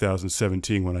beginning of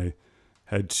 2017 when I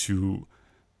had to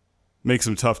make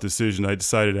some tough decisions. I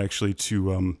decided actually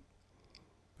to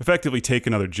effectively take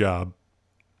another job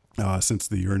since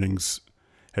the earnings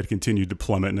had continued to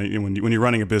plummet. And when you're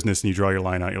running a business and you draw your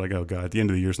line out, you're like, oh God, at the end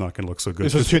of the year is not going to look so good.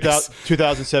 This was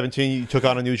 2017. You took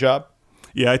on a new job?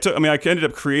 Yeah, I ended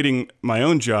up creating my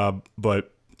own job,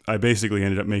 but I basically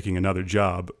ended up making another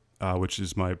job, which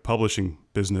is my publishing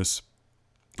business.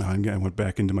 I went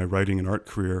back into my writing and art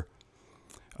career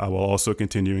while also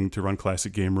continuing to run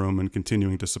Classic Game Room and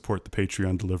continuing to support the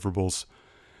Patreon deliverables,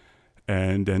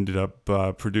 and ended up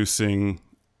producing...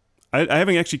 I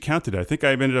haven't actually counted it. I think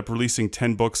I've ended up releasing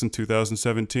 10 books in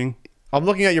 2017. I'm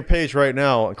looking at your page right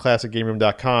now on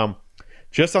ClassicGameRoom.com.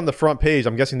 Just on the front page,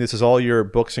 I'm guessing this is all your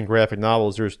books and graphic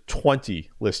novels. There's 20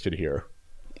 listed here.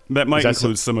 That might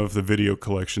include some of the video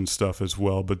collection stuff as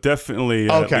well, but definitely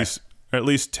at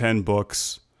least 10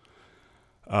 books.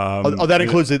 That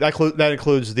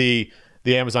includes the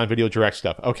Amazon Video Direct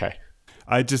stuff. Okay.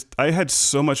 I had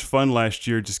so much fun last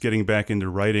year just getting back into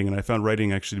writing, and I found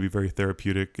writing actually to be very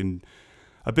therapeutic and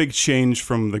a big change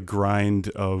from the grind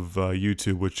of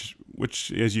YouTube,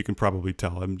 which as you can probably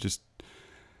tell, I'm just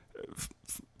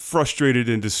frustrated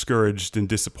and discouraged and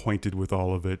disappointed with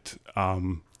all of it.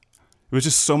 It was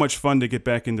just so much fun to get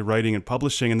back into writing and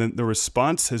publishing, and then the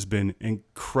response has been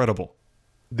incredible.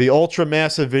 The Ultra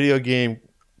Massive Video Game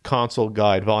Console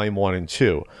Guide, Volume 1 and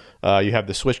 2. You have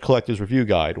the Switch Collector's Review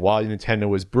Guide, Why Nintendo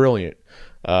Was Brilliant.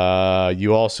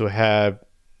 You also have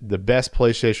the best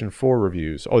PlayStation 4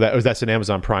 reviews. Oh, that's an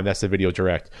Amazon Prime. That's the Video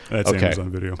Direct. That's okay.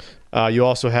 Amazon Video. You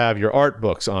also have your art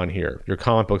books on here, your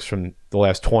comic books from the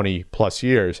last 20 plus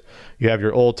years. You have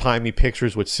your old-timey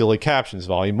pictures with silly captions,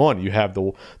 Volume 1. You have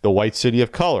the White City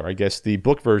of Color, I guess the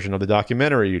book version of the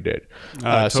documentary you did.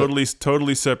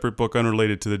 Totally separate book,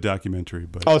 unrelated to the documentary.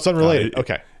 But it's unrelated.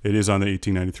 Okay. It is on the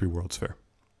 1893 World's Fair.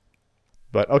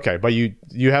 But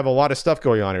you have a lot of stuff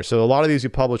going on here. So a lot of these you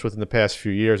published within the past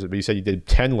few years, but you said you did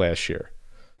 10 last year.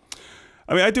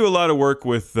 I mean, I do a lot of work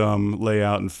with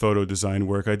layout and photo design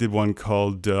work. I did one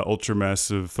called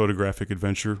Ultramassive Photographic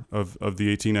Adventure of the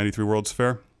 1893 World's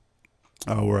Fair,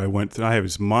 where I have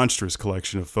this monstrous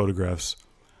collection of photographs,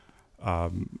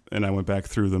 and I went back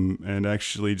through them and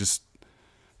actually just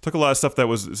took a lot of stuff that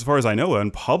was, as far as I know,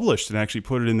 unpublished and actually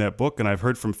put it in that book. And I've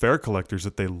heard from fair collectors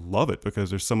that they love it because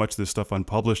there's so much of this stuff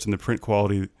unpublished, and the print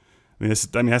quality. I mean,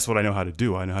 that's what I know how to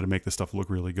do. I know how to make this stuff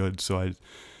look really good. So I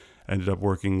ended up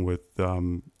working with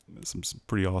some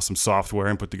pretty awesome software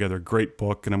and put together a great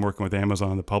book. And I'm working with Amazon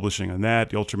on the publishing on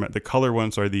that.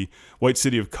 The White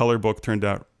City of Color book turned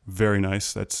out very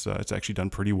nice. It's actually done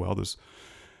pretty well.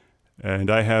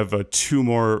 And I have 2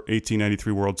 more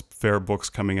 1893 World's Fair books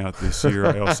coming out this year.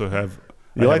 I also have...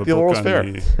 You like the World's Fair?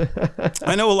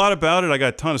 I know a lot about it. I got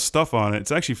a ton of stuff on it.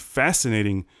 It's actually a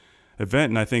fascinating event,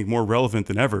 and I think more relevant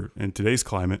than ever in today's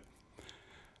climate.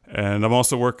 And I'm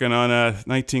also working on a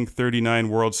 1939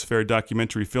 World's Fair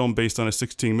documentary film based on a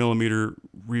 16mm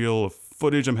reel of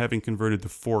footage. I'm having converted to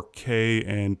 4K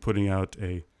and putting out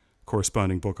a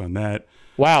corresponding book on that.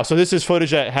 Wow, so this is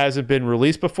footage that hasn't been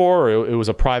released before, or it was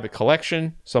a private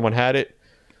collection? Someone had it?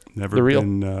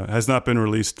 Has not been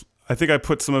released. I think I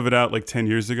put some of it out like 10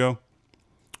 years ago,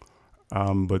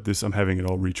 but I'm having it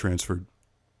all retransferred.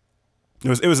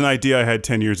 It was an idea I had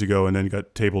 10 years ago and then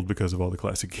got tabled because of all the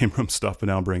Classic Game Room stuff, but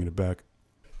now I'm bringing it back.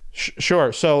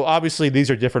 Sure. So obviously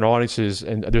these are different audiences,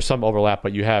 and there's some overlap.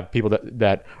 But you have people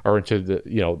that are into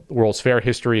the World's Fair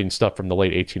history and stuff from the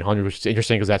late 1800s, which is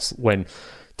interesting because that's when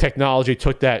technology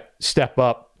took that step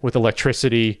up with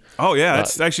electricity. Oh yeah,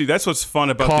 that's what's fun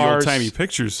about cars, the old timey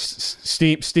pictures.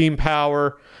 Steam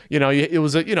power. It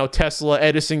was Tesla,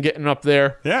 Edison getting up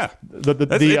there. Yeah,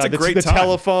 the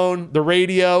telephone, the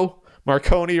radio,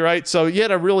 Marconi, right? So you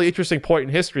had a really interesting point in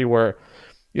history where,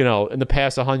 in the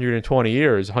past 120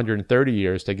 years, 130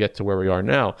 years to get to where we are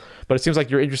now. But it seems like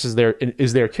your interest is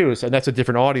there too, and that's a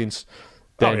different audience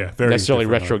than necessarily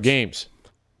retro games.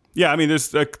 Yeah, I mean,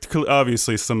 there's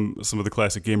obviously some of the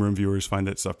classic game room viewers find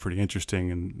that stuff pretty interesting,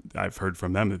 and I've heard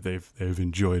from them that they've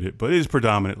enjoyed it. But it is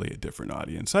predominantly a different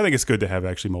audience. I think it's good to have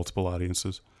actually multiple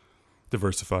audiences,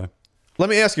 diversify. Let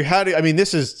me ask you,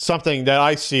 this is something that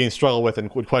I see and struggle with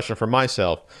and would question for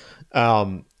myself.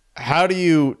 How do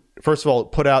you, first of all,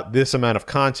 put out this amount of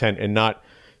content and not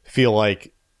feel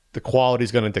like the quality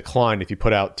is going to decline if you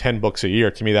put out 10 books a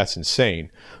year? To me, that's insane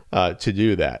to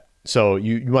do that. So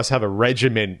you must have a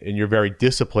regimen and you're very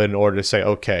disciplined in order to say,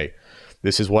 okay,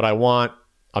 this is what I want.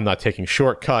 I'm not taking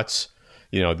shortcuts.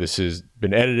 This has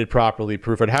been edited properly,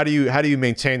 proofread. How do you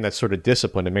maintain that sort of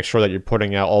discipline and make sure that you're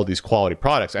putting out all these quality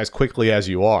products as quickly as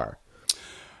you are?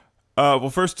 Well,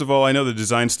 first of all, I know the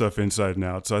design stuff inside and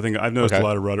out. So I think I've noticed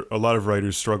a lot of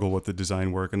writers struggle with the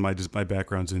design work, and my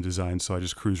background's in design, so I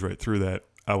just cruise right through that.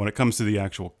 When it comes to the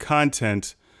actual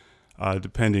content,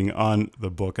 depending on the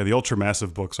book, the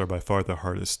ultramassive books are by far the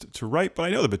hardest to write, but I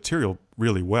know the material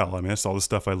really well. I mean, that's all the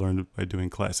stuff I learned by doing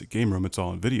classic game room. It's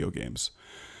all in video games.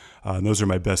 And those are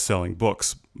my best-selling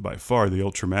books by far, the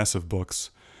ultramassive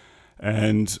books.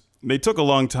 And they took a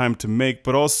long time to make,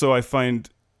 but also I find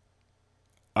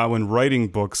when writing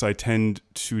books, I tend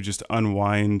to just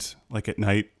unwind like at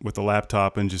night with the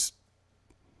laptop and just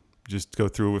go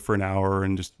through it for an hour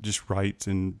and just write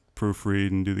and proofread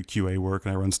and do the QA work.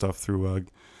 And I run stuff through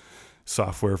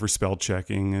software for spell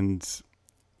checking. And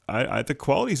the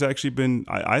quality's actually been,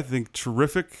 I think,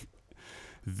 terrific.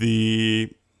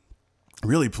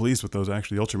 Really pleased with those,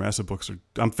 actually. The ultramassive books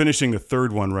I'm finishing the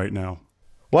third one right now.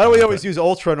 Why do we always use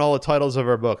ultra in all the titles of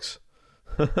our books?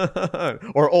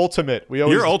 Or ultimate.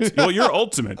 You're ultimate. I'm you're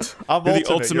ultimate. The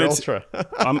ultimate. You're ultra.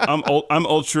 I'm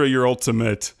ultra. You're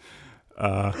ultimate.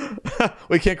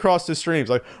 We can't cross the streams.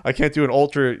 Like, I can't do an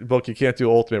ultra book. You can't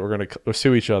do ultimate. We're gonna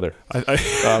sue each other.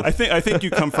 I think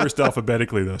you come first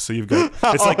alphabetically though. So you've got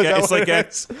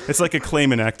it's like a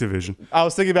claim in Activision. I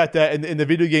was thinking about that in the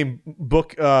video game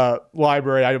book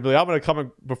library. I'm gonna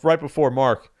come right before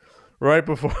Mark. Right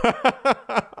before.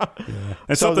 Yeah.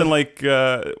 And so something like,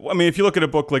 I mean, if you look at a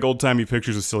book like Old Timey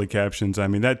Pictures with Silly Captions,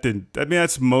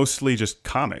 that's mostly just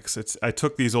comics. I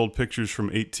took these old pictures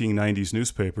from 1890s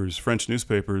newspapers, French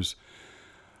newspapers,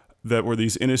 that were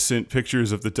these innocent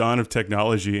pictures of the dawn of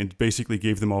technology and basically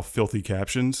gave them all filthy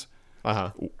captions.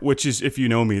 Which is, if you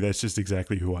know me, that's just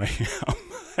exactly who I am.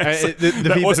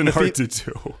 That wasn't hard to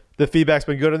do. The feedback's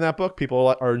been good in that book?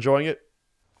 People are enjoying it?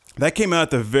 That came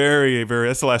out that's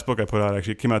the last book I put out,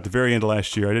 actually. It came out at the very end of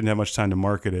last year. I didn't have much time to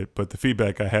market it, but the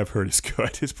feedback I have heard is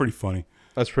good. It's pretty funny.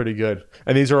 That's pretty good.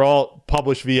 And these are all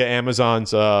published via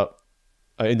Amazon's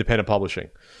independent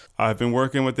publishing. I've been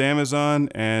working with Amazon,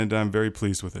 and I'm very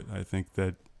pleased with it. I think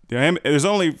that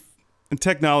in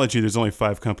technology, there's only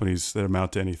 5 companies that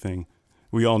amount to anything.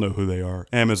 We all know who they are.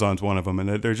 Amazon's one of them, and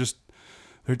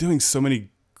they're doing so many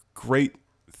great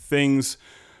things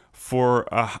for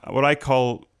what I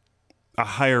call a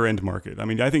higher end market. I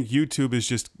mean, I think YouTube is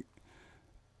just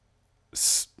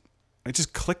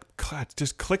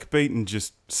clickbait and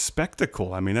just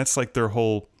spectacle. I mean, that's like their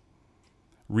whole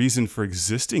reason for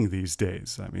existing these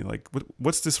days. I mean, like,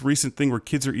 what's this recent thing where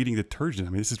kids are eating detergent?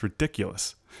 I mean, this is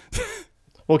ridiculous.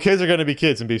 Well, kids are going to be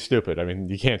kids and be stupid. I mean,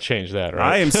 you can't change that,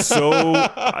 right? I am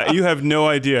you have no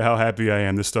idea how happy I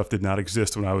am. This stuff did not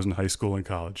exist when I was in high school and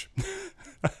college.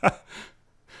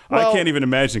 Well, I can't even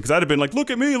imagine, because I'd have been like, look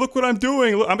at me, look what I'm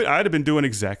doing. I'd have been doing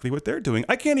exactly what they're doing.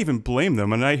 I can't even blame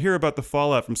them. And I hear about the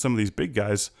fallout from some of these big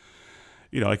guys,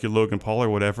 like your Logan Paul or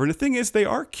whatever. And the thing is, they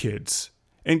are kids.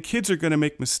 And kids are going to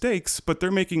make mistakes, but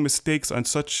they're making mistakes on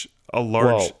such a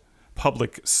large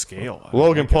public scale.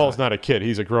 Logan Paul's not a kid.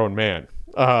 He's a grown man.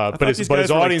 But his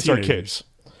audience are kids.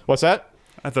 What's that?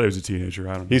 I thought he was a teenager.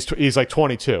 I don't know. He's like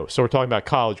 22. So we're talking about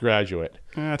college graduate.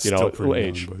 That's still pretty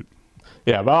age. Young, but...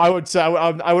 Yeah, but I would say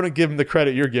I wouldn't give him the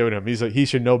credit you're giving him. He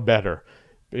should know better.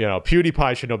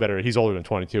 PewDiePie should know better. He's older than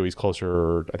 22. He's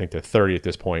closer, I think, to 30 at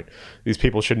this point. These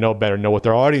people should know better, know what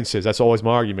their audience is. That's always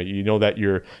my argument. You know that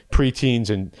your preteens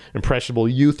and impressionable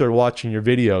youth are watching your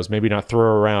videos. Maybe not throw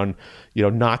around,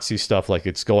 Nazi stuff like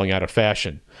it's going out of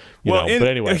fashion. But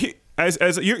anyway,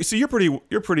 you're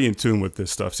pretty in tune with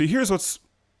this stuff. See, here's what's.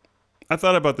 I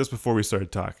thought about this before we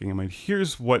started talking. I mean,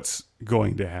 here's what's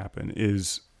going to happen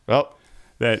is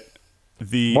that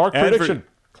the Mark prediction.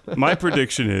 My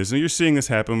prediction is, and you're seeing this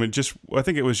happen. I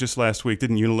think it was just last week.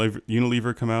 Didn't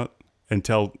Unilever come out and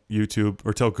tell YouTube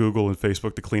or tell Google and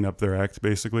Facebook to clean up their act?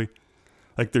 Basically,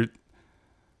 like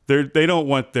they don't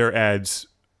want their ads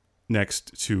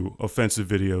next to offensive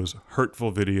videos,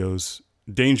 hurtful videos,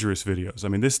 dangerous videos. I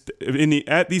mean,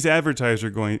 these advertisers are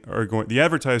going. The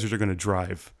advertisers are going to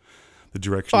drive the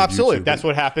direction. Oh, absolutely. Of YouTube. That's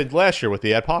what happened last year with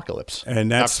the adpocalypse.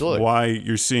 And that's why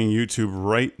you're seeing YouTube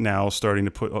right now starting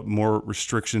to put up more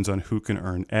restrictions on who can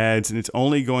earn ads. And it's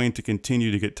only going to continue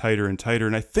to get tighter and tighter.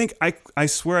 And I think, I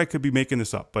swear I could be making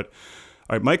this up, but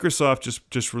all right, Microsoft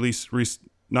just released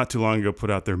not too long ago,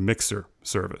 put out their Mixer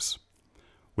service,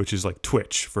 which is like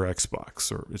Twitch for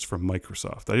Xbox, or it's from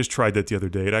Microsoft. I just tried that the other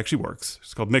day. It actually works.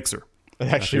 It's called Mixer. It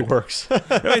actually works.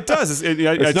 It does.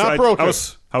 It's not broken.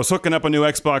 I was hooking up a new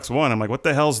Xbox One. I'm like, what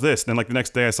the hell's this? And then like the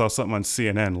next day I saw something on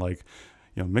CNN like,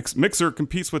 Mixer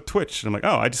competes with Twitch. And I'm like,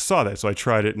 oh, I just saw that. So I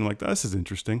tried it and I'm like, oh, this is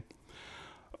interesting.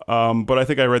 But I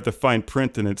think I read the fine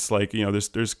print and it's like,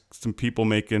 there's some people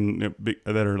making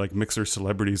that are like Mixer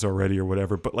celebrities already or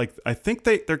whatever. But like, I think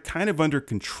they're kind of under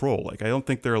control. Like, I don't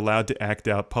think they're allowed to act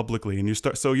out publicly. And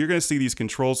so you're going to see these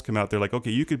controls come out. They're like,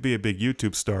 okay, you could be a big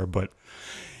YouTube star, but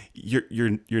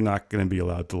you're not going to be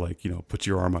allowed to put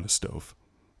your arm on a stove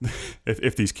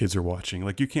if these kids are watching.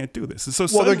 Like, you can't do this. And so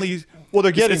suddenly,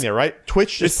 they're getting there, right?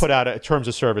 Twitch just put out a terms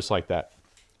of service like that.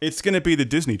 It's going to be the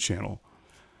Disney Channel.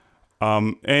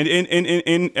 And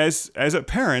as a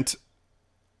parent,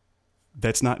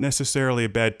 that's not necessarily a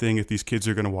bad thing if these kids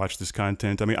are going to watch this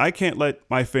content. I mean, I can't let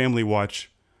my family watch.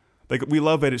 Like, we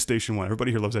love Edit Station 1.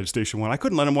 Everybody here loves Edit Station 1. I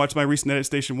couldn't let them watch my recent Edit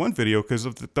Station 1 video because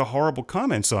of the horrible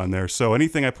comments on there. So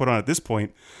anything I put on at this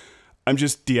point, I'm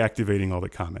just deactivating all the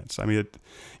comments. I mean,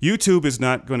 YouTube is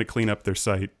not going to clean up their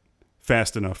site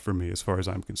fast enough for me as far as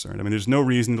I'm concerned. I mean, there's no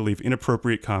reason to leave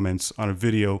inappropriate comments on a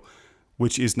video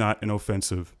which is not an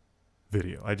offensive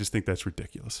video. I just think that's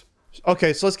ridiculous.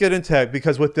 Okay, so let's get into that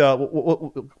because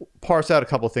we'll parse out a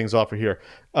couple of things off of here.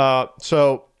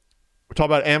 So we're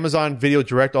talking about Amazon Video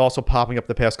Direct also popping up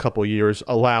the past couple of years,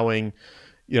 allowing,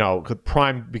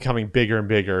 Prime becoming bigger and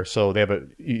bigger. So they have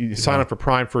you sign up for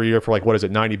Prime for a year for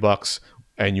 $90,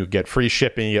 and you get free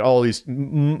shipping. You get all these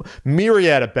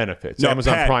myriad of benefits. No,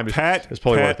 Amazon Prime is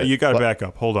probably worth it. You got to back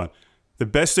up. Hold on. The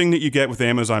best thing that you get with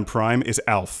Amazon Prime is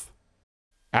Alf.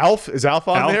 Alf? Is Alf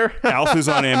on there? Alf is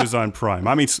on Amazon Prime.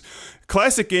 I mean,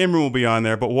 Classic Game Room will be on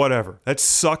there, but whatever. That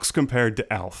sucks compared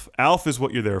to Alf. Alf is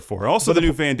what you're there for. Also, the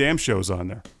new Van Damme show's on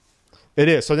there. It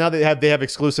is. So now they have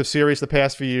exclusive series the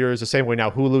past few years, the same way now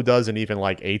Hulu does, and even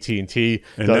like AT&T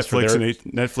and does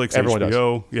Netflix, everyone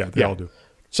HBO. Does. Yeah, they all do.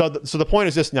 So the point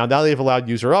is this: now they've allowed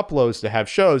user uploads to have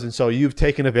shows, and so you've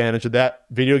taken advantage of that.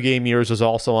 Video Game Years is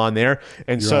also on there,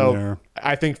 and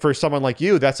I think for someone like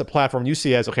you, that's a platform you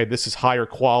see as, okay, this is higher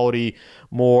quality,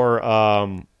 more.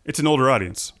 It's an older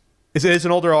audience. It is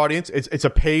an older audience. It's a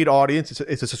paid audience.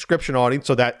 It's a subscription audience,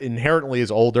 so that inherently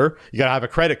is older. You got to have a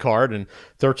credit card, and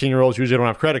 13-year-olds usually don't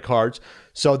have credit cards.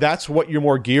 So that's what you're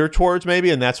more geared towards, maybe,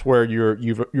 and that's where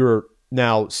you're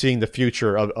now seeing the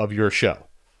future of your show.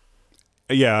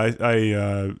 Yeah,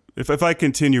 if I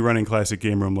continue running Classic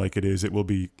Game Room like it is,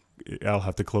 I'll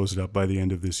have to close it up by the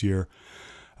end of this year.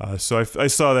 So I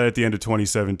saw that at the end of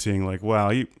 2017, like,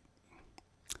 wow, you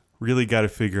really got to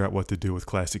figure out what to do with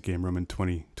Classic Game Room in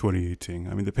 2018.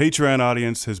 I mean, the Patreon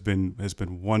audience has been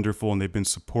wonderful and they've been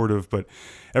supportive, but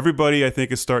everybody I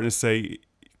think is starting to say,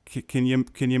 can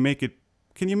you make it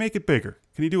bigger?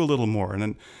 Can you do a little more? And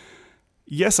then,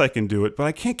 yes, I can do it, but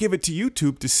I can't give it to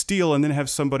YouTube to steal and then have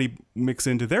somebody mix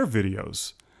into their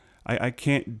videos. I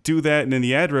can't do that, and then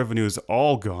the ad revenue is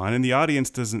all gone, and the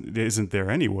audience isn't there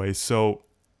anyway. So,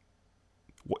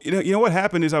 you know what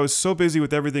happened is I was so busy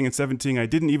with everything in 2017, I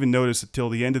didn't even notice until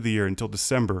the end of the year, until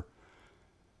December.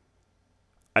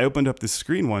 I opened up this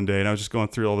screen one day, and I was just going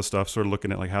through all the stuff, sort of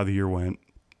looking at like how the year went.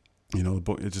 It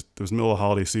was the middle of the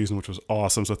holiday season, which was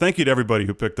awesome. So thank you to everybody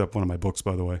who picked up one of my books,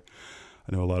 by the way.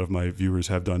 I know a lot of my viewers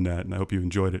have done that, and I hope you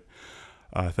enjoyed it.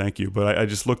 Thank you. But I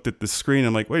just looked at the screen, and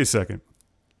I'm like, wait a second.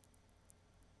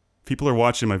 People are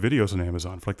watching my videos on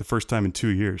Amazon for like the first time in 2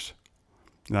 years.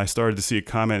 And I started to see a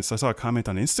comment. So I saw a comment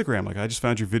on Instagram, like, I just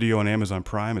found your video on Amazon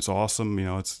Prime. It's awesome. You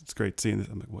know, it's great seeing this.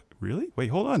 I'm like, what? Really? Wait,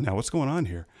 hold on now. What's going on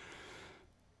here?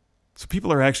 So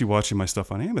people are actually watching my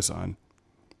stuff on Amazon,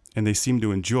 and they seem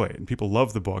to enjoy it. And people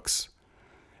love the books.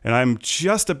 And I'm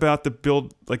just about to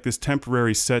build like this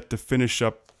temporary set to finish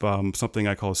up something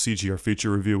I call a CGR feature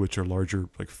review, which are larger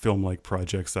like film-like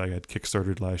projects that I had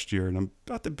kickstarted last year. And I'm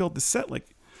about to build the set.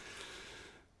 Like,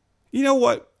 you know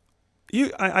what?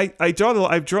 I've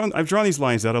drawn these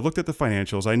lines out. I've looked at the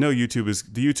financials. I know the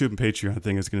YouTube and Patreon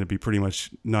thing is going to be pretty much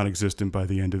non-existent by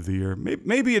the end of the year.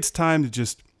 Maybe it's time to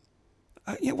just,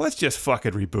 let's just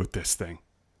fucking reboot this thing.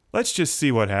 Let's just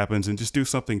see what happens and just do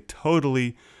something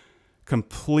totally,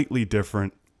 completely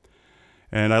different.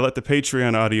 And I let the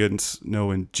Patreon audience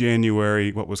know in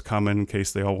January what was coming in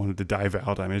case they all wanted to dive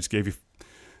out. I mean, I just gave you...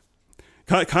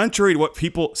 Contrary to what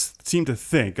people seem to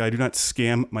think, I do not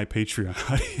scam my Patreon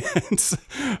audience.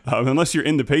 Unless you're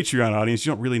in the Patreon audience,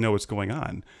 you don't really know what's going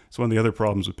on. It's one of the other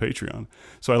problems with Patreon.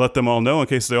 So I let them all know in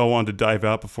case they all wanted to dive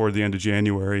out before the end of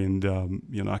January and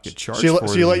not get charged for it.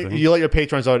 So you let your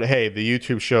patrons know, hey, the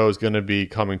YouTube show is going to be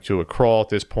coming to a crawl at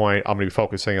this point. I'm going to be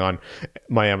focusing on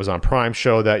my Amazon Prime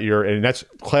show that you're in. That's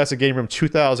Classic Game Room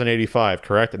 2085,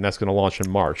 correct? And that's going to launch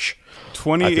in March.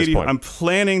 2080. I'm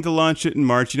planning to launch it in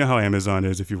March. You know how Amazon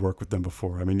is if you've worked with them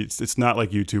before. I mean, it's not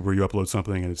like YouTube where you upload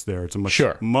something and it's there. It's a much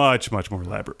more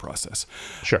elaborate process.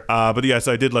 Sure. But yes,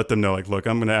 I did let them know, like, look,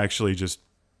 I'm going to actually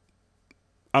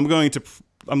I'm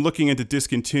looking into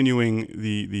discontinuing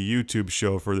the YouTube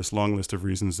show for this long list of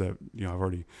reasons that, I've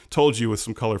already told you with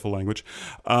some colorful language.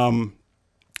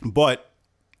 But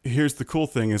here's the cool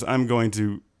thing is I'm going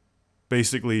to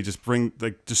basically just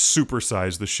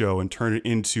supersize the show and turn it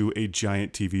into a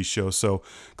giant TV show. So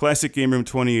Classic Game Room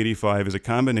 2085 is a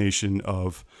combination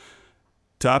of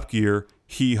Top Gear,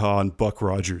 Hee Haw, and Buck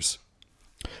Rogers.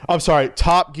 I'm sorry,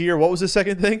 Top Gear, what was the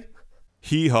second thing?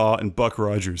 Hee Haw and Buck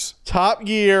Rogers. Top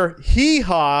Gear, Hee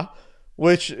Haw,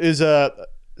 which is a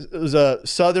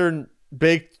Southern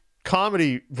baked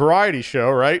comedy variety show,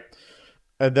 right?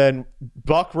 And then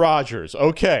Buck Rogers.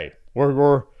 Okay,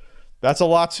 we're that's a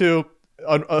lot to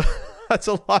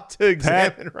examine,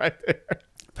 Pat, right there.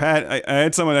 Pat, I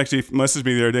had someone actually message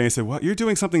me the other day and said, "Well, you're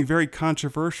doing something very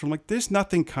controversial." I'm like, "There's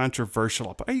nothing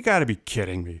controversial. But you got to be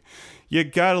kidding me. You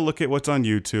got to look at what's on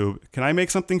YouTube. Can I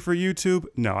make something for YouTube?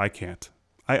 No, I can't.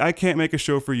 I can't make a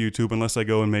show for YouTube unless I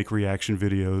go and make reaction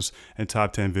videos and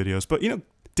top 10 videos. But,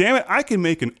 damn it, I can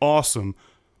make an awesome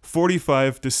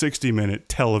 45 to 60 minute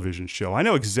television show. I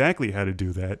know exactly how to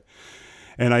do that."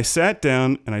 And I sat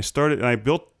down and I started and I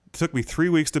built. It took me 3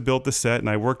 weeks to build the set, and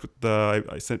I worked with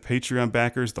I sent Patreon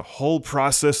backers the whole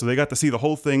process, so they got to see the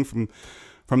whole thing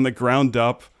from the ground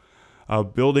up,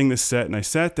 building the set. And I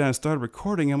sat down and started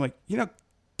recording. I'm like,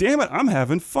 damn it, I'm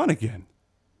having fun again.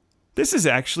 This is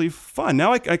actually fun.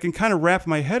 Now I can kind of wrap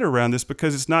my head around this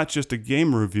because it's not just a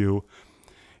game review.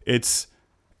 It's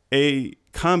a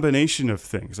combination of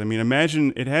things. I mean,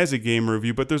 imagine it has a game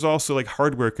review, but there's also like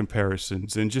hardware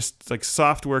comparisons and just like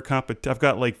software I've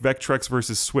got like Vectrex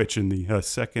versus Switch in the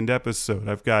second episode.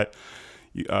 I've got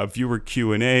viewer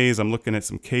Q&As. I'm looking at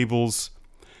some cables.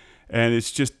 And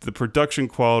it's just the production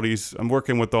qualities. I'm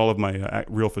working with all of my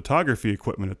real photography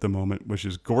equipment at the moment, which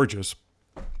is gorgeous.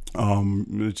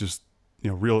 It's just,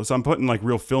 real. So I'm putting like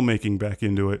real filmmaking back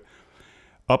into it.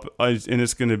 And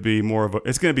it's going to be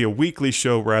it's going to be a weekly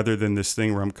show rather than this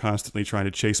thing where I'm constantly trying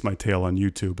to chase my tail on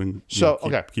YouTube and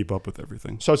keep up with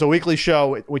everything. So it's a weekly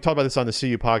show. We talked about this on the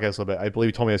CU podcast a little bit. I believe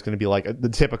you told me it's going to be like the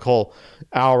typical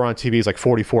hour on TV is like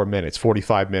 44 minutes,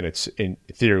 45 minutes in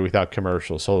theory without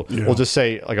commercials. So we'll just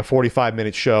say like a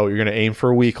 45-minute show. You're going to aim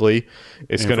for a weekly.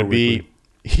 It's going to be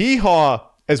Hee Haw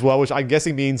as well, which I'm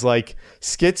guessing means like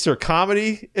skits or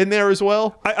comedy in there as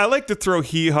well. I like to throw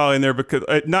Hee Haw in there because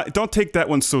don't take that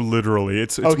one so literally.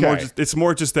 It's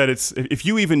more just that if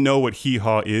you even know what Hee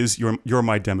Haw is, you're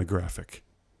my demographic.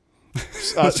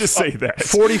 Let's just say that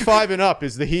 45 and up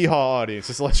is the Hee Haw audience.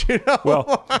 Just to let you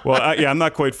know. I'm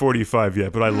not quite 45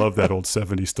 yet, but I love that old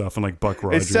 70s stuff and like Buck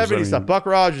Rogers. It's 70s stuff. Buck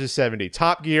Rogers is 70.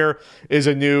 Top Gear is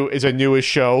a newish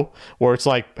show where it's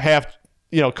like half.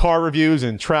 Car reviews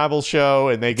and travel show,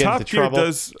 and they get into trouble. Top Gear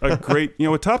does a great.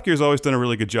 What Top Gear's always done a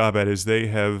really good job at is they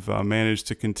have managed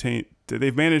to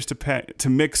to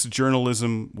mix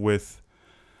journalism with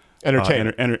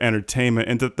entertainment,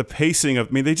 and the pacing of.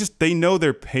 I mean, they know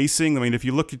their pacing. I mean, if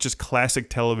you look at just classic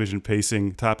television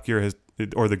pacing, Top Gear has,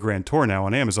 or the Grand Tour now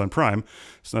on Amazon Prime.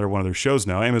 It's another one of their shows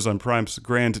now. Amazon Prime's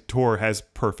Grand Tour has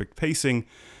perfect pacing.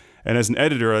 And as an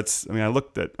editor, I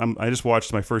just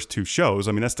watched my first two shows.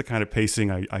 I mean, that's the kind of pacing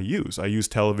I use. I use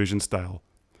television style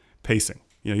pacing.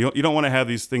 You don't want to have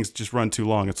these things just run too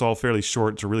long. It's all fairly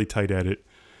short. It's a really tight edit,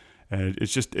 and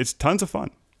it's tons of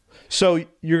fun. So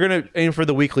you're going to aim for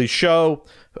the weekly show,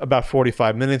 about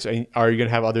 45 minutes. And are you going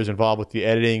to have others involved with the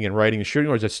editing and writing and shooting,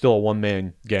 or is it still a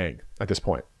one-man gang at this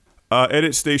point?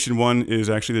 Edit Station 1 is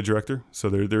actually the director. So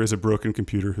there is a broken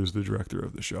computer who's the director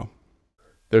of the show.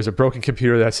 There's a broken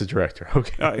computer that's the director.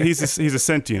 Okay. He's a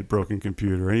sentient broken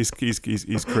computer, and he's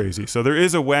crazy. So there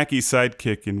is a wacky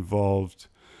sidekick involved.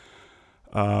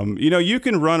 You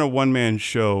can run a one-man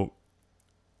show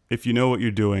if you know what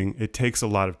you're doing. It takes a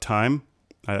lot of time.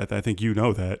 I think you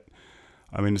know that.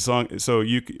 I mean,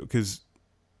 because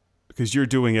you're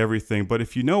doing everything. But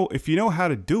if you know how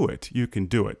to do it, you can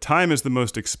do it. Time is the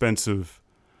most expensive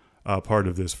part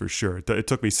of this for sure. It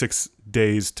took me 6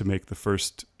 days to make the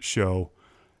first show,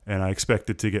 and I expect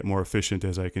it to get more efficient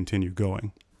as I continue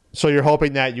going. So you're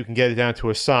hoping that you can get it down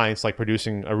to a science, like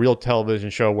producing a real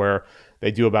television show where they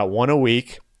do about one a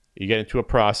week. You get into a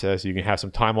process. You can have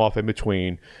some time off in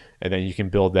between, and then you can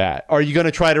build that. Are you going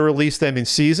to try to release them in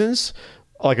seasons,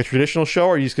 like a traditional show,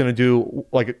 or are you just going to do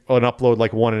like an upload,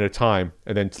 like one at a time,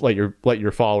 and then let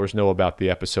your followers know about the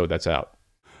episode that's out?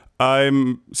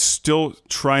 I'm still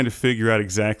trying to figure out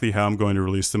exactly how I'm going to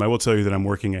release them. I will tell you that I'm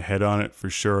working ahead on it for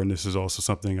sure, and this is also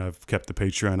something I've kept the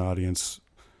Patreon audience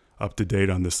up to date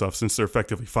on this stuff since they're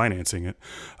effectively financing it.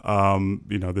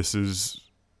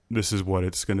 This is what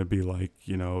it's going to be like.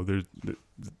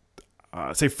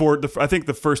 I think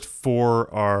the first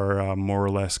 4 are more or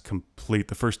less complete.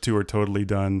 The first 2 are totally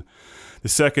done. The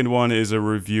second one is a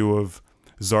review of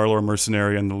Zarlor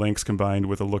Mercenary and the Lynx combined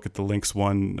with a look at the Lynx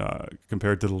 1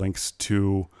 compared to the Lynx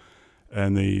 2.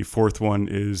 And the fourth one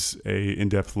is a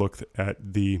in-depth look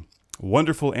at the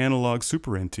wonderful analog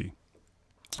Super NT.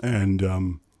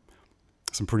 And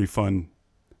some pretty fun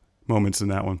moments in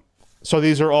that one. So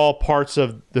these are all parts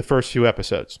of the first few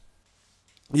episodes?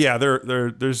 Yeah,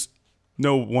 there's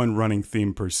no one running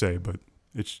theme per se, but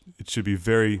it should be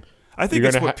very... I think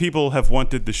it's what people have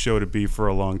wanted the show to be for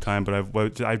a long time,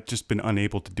 but I've just been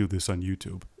unable to do this on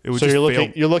YouTube. It would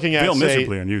you're looking at, fail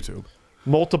miserably on YouTube.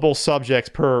 Multiple subjects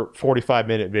per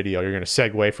 45-minute video. You're going to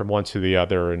segue from one to the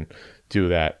other and do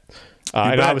that.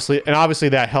 And obviously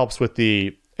that helps with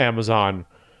the Amazon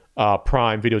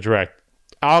Prime Video Direct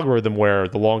algorithm, where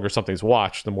the longer something's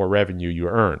watched, the more revenue you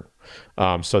earn.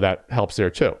 So that helps there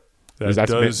too.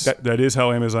 That is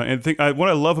how Amazon. And what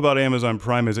I love about Amazon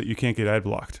Prime is that you can't get ad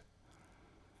blocked.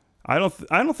 I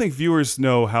don't think viewers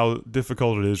know how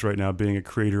difficult it is right now being a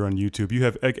creator on YouTube. You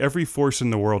have every force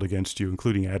in the world against you,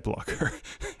 including ad blocker.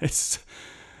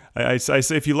 I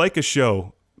say, if you like a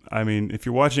show, I mean, if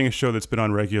you're watching a show that's been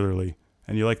on regularly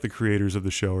and you like the creators of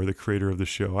the show or the creator of the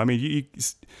show, I mean,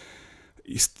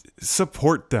 you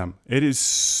support them. It is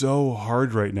so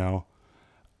hard right now.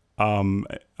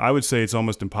 I would say it's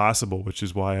almost impossible, which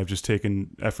is why I've just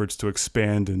taken efforts to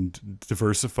expand and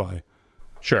diversify.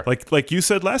 Sure. Like you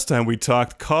said last time we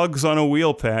talked, cogs on a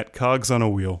wheel, Pat, cogs on a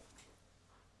wheel.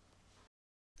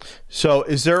 So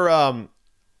is there,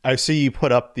 I see you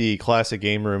put up the Classic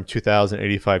Game Room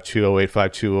 2085,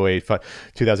 2085, 2085,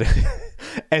 2000.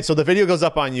 And so the video goes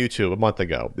up on YouTube a month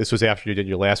ago. This was after you did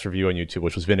your last review on YouTube,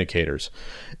 which was Vindicators.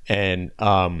 And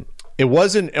it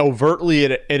wasn't overtly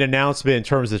an announcement in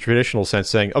terms of the traditional sense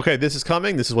saying, okay, this is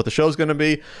coming, this is what the show's going to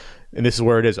be, and this is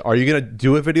where it is. Are you going to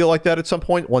do a video like that at some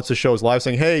point once the show is live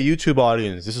saying, hey, YouTube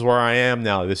audience, this is where I am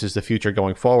now. This is the future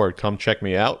going forward. Come check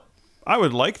me out. I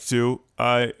would like to.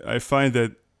 I find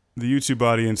that the YouTube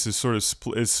audience is sort of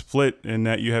split in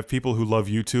that you have people who love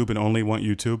YouTube and only want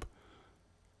YouTube.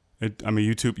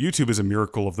 YouTube is a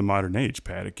miracle of the modern age,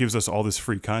 Pat. It gives us all this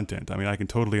free content. I mean, I can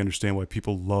totally understand why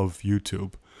people love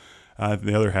YouTube.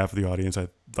 The other half of the audience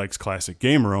likes Classic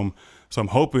Game Room, so I'm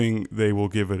hoping they will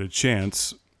give it a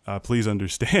chance. Please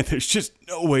understand, there's just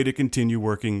no way to continue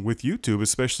working with YouTube,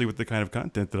 especially with the kind of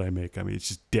content that I make. I mean, it's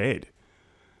just dead.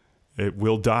 It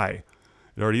will die.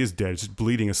 It already is dead. It's just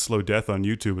bleeding a slow death on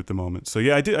YouTube at the moment. So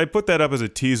yeah, I put that up as a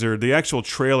teaser. The actual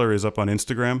trailer is up on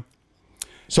Instagram.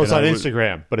 So it's on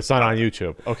Instagram, but it's not on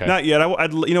YouTube. Okay. Not yet.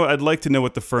 I'd like to know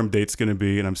what the firm date's going to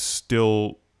be, and I'm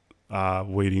still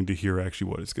waiting to hear actually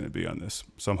what it's going to be on this.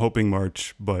 So I'm hoping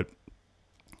March, but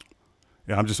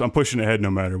yeah, I'm pushing ahead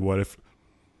no matter what. If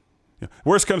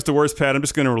worst comes to worst, Pat, I'm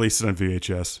just going to release it on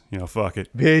VHS. Fuck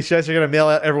it. VHS, you're going to mail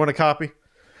out everyone a copy?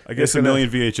 I guess a million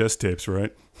VHS tapes,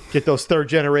 right? Get those 3rd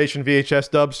generation VHS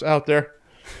dubs out there.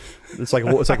 It's like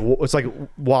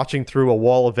watching through a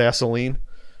wall of Vaseline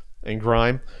and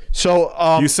grime.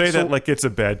 So you say that like it's a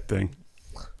bad thing.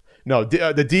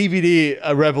 The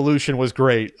DVD revolution was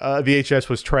great. VHS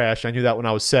was trash. I knew that when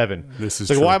I was 7. This is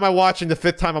like, true. why am I watching the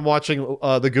 5th time I'm watching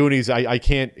The Goonies? I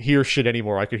can't hear shit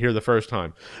anymore. I could hear the first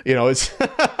time. It's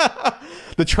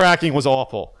the tracking was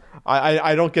awful.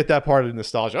 I don't get that part of the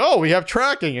nostalgia. Oh, we have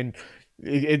tracking and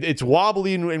it's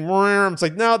wobbly and it's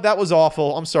like, no, that was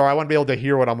awful. I'm sorry. I want to be able to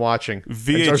hear what I'm watching.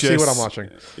 VHS or see what I'm watching.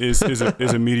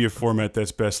 is a media format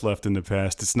that's best left in the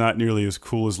past. It's not nearly as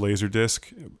cool as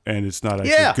Laserdisc, and it's not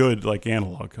actually good like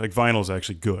analog. Like vinyl is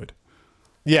actually good.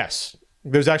 Yes.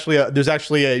 There's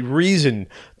actually a reason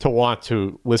to want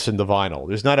to listen to vinyl.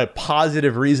 There's not a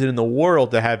positive reason in the world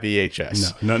to have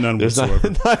VHS. No, none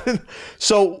whatsoever.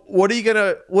 So what do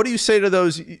you say to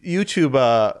those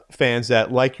YouTube fans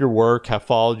that like your work, have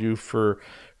followed you for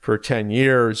 10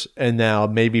 years, and now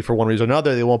maybe for one reason or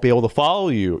another they won't be able to follow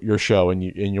your show and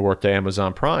your work to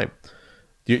Amazon Prime?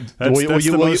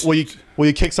 Will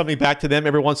you kick something back to them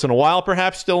every once in a while,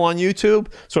 perhaps still on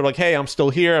YouTube? Sort of like, hey, I'm still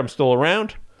here, I'm still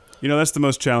around. That's the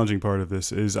most challenging part of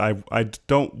this is I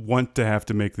don't want to have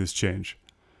to make this change,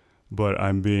 but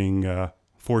I'm being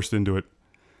forced into it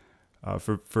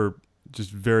for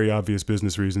just very obvious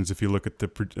business reasons. If you look at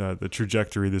the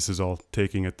trajectory this is all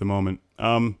taking at the moment,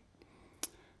 I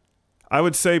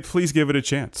would say please give it a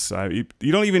chance.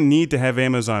 You don't even need to have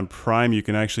Amazon Prime. You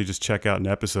can actually just check out an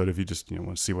episode if you just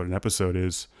want to see what an episode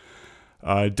is.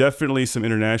 Definitely some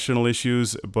international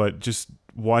issues, but just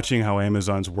watching how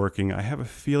Amazon's working, I have a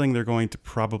feeling they're going to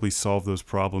probably solve those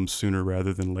problems sooner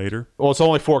rather than later. Well, it's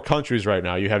only 4 countries right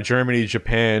now. You have Germany,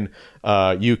 Japan,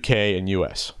 UK, and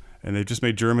US. And they've just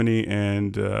made Germany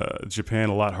and Japan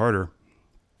a lot harder.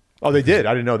 Oh, they did?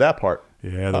 I didn't know that part.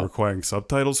 Yeah, they're requiring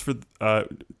subtitles for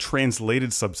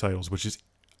translated subtitles, which is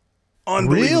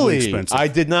unbelievably expensive. I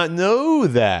did not know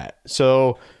that.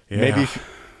 So maybe...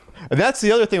 And that's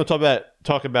the other thing we'll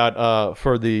talk about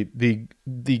for the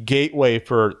gateway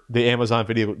for the Amazon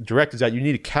Video Direct is that you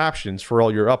need captions for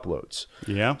all your uploads.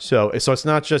 Yeah. So it's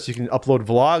not just you can upload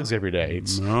vlogs every day.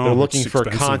 They're looking for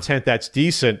content that's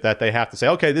decent that they have to say,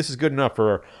 okay, this is good enough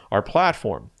for our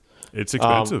platform. It's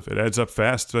expensive. It adds up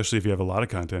fast, especially if you have a lot of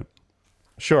content.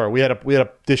 Sure, we had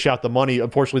to dish out the money.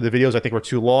 Unfortunately, the videos I think were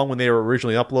too long when they were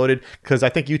originally uploaded because I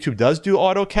think YouTube does do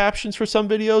auto captions for some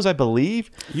videos. I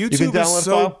believe YouTube is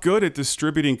so good at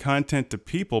distributing content to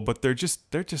people, but they're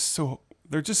just so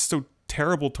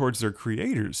terrible towards their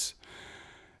creators.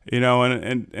 And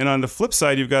on the flip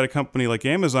side, you've got a company like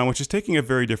Amazon, which is taking a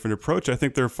very different approach. I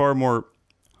think they're far more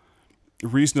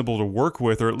reasonable to work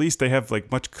with, or at least they have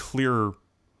like much clearer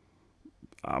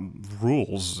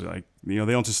rules. Like, they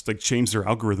don't just like change their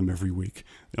algorithm every week.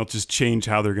 They don't just change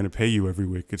how they're going to pay you every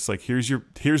week. It's like, here's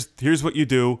what you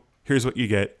do, here's what you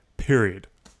get, period.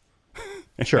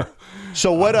 Sure.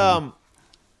 So what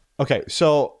okay,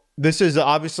 so this is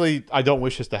obviously, I don't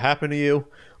wish this to happen to you.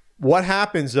 What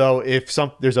happens though if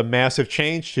there's a massive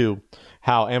change to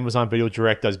how Amazon Video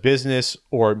Direct does business,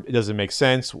 or it doesn't make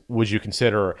sense? Would you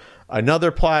consider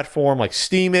another platform like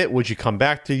Steemit? Would you come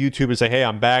back to YouTube and say, hey,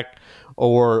 I'm back?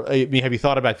 Or have you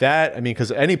thought about that?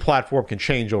 Because any platform can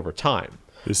change over time.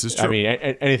 This is true.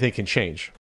 Anything can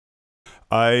change.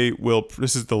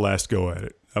 This is the last go at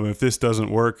it. If this doesn't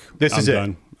work, I'm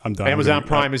done. I'm done. Amazon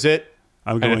Prime is it?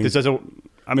 I'm going. And if this doesn't,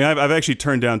 I've actually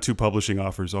turned down 2 publishing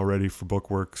offers already for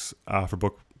Bookworks, for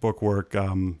book work.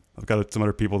 I've got some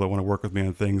other people that want to work with me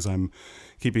on things. I'm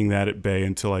keeping that at bay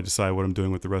until I decide what I'm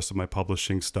doing with the rest of my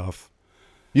publishing stuff.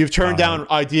 You've turned down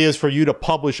ideas for you to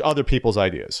publish other people's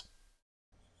ideas.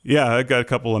 Yeah, I got a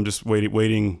couple. I'm just waiting.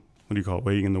 What do you call it?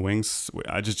 Waiting in the wings.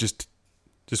 I just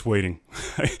waiting.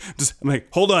 I'm like,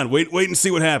 hold on, wait and see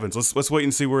what happens. Let's wait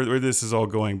and see where this is all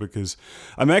going, because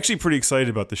I'm actually pretty excited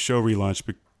about the show relaunch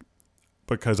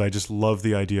because I just love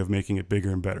the idea of making it bigger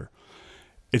and better.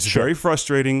 It's very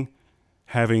frustrating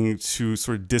having to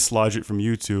sort of dislodge it from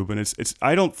YouTube, and it's.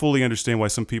 I don't fully understand why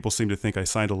some people seem to think I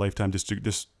signed a lifetime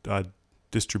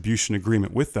distribution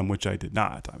agreement with them, which I did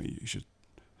not.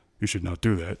 You should not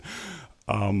do that.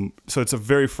 So it's a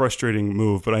very frustrating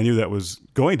move, but I knew that was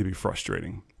going to be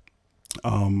frustrating.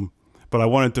 But I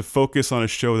wanted to focus on a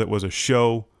show that was a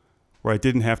show where I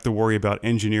didn't have to worry about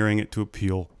engineering it to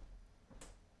appeal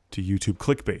to YouTube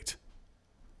clickbait,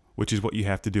 which is what you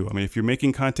have to do. If you're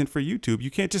making content for YouTube, you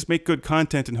can't just make good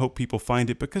content and hope people find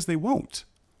it, because they won't.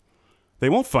 They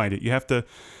won't find it. You have to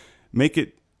make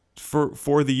it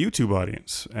for the YouTube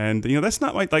audience. And, that's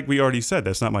not like we already said,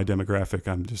 that's not my demographic.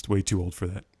 I'm just way too old for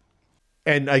that.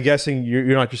 And I'm guessing you're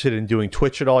not interested in doing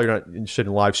Twitch at all? You're not interested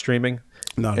in live streaming?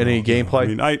 No. Any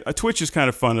gameplay? Twitch is kind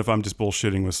of fun if I'm just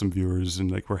bullshitting with some viewers and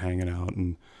like we're hanging out.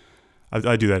 And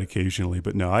I do that occasionally,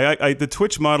 but no, the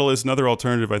Twitch model is another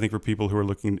alternative, I think, for people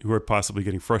who are possibly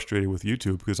getting frustrated with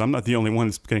YouTube, because I'm not the only one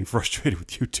that's getting frustrated with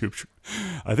YouTube.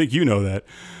 I think you know that.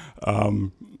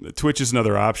 Twitch is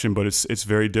another option, but it's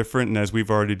very different. And as we've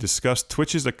already discussed,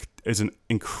 Twitch is an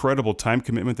incredible time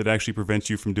commitment that actually prevents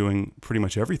you from doing pretty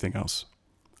much everything else.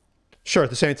 Sure. At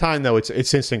the same time, though, it's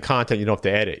instant content. You don't have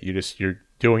to edit. You're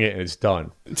doing it and it's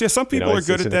done. Yeah, some people are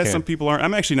good at that. Some people aren't.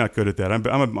 I'm actually not good at that.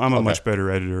 I'm a much better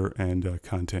editor and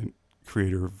content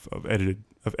creator of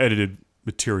edited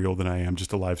material than I am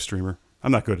just a live streamer.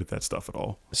 I'm not good at that stuff at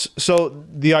all. So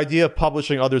the idea of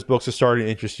publishing others' books is starting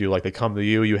to interest you. Like they come to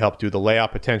you, you help do the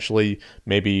layout potentially.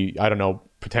 Maybe, I don't know,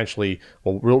 potentially,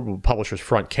 well, real publishers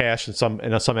front cash in some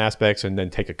aspects, and then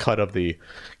take a cut of the,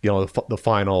 the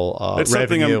final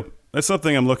revenue. That's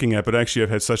something I'm looking at, but actually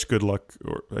I've had such good luck,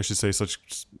 or I should say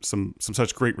some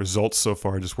such great results so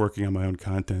far just working on my own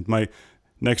content. My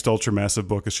next Ultramassive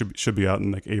book should be out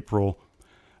in like April.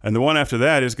 And the one after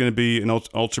that is going to be an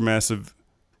Ultramassive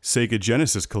Sega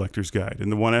Genesis Collector's Guide. And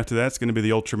the one after that's going to be the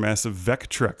Ultramassive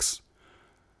Vectrex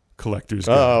Collector's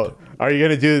Guide. Are you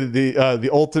going to do the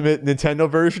ultimate Nintendo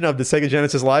version of the Sega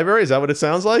Genesis library? Is that what it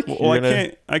sounds like? Well,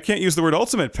 I can't use the word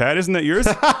ultimate, Pat. Isn't that yours?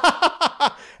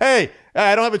 Hey,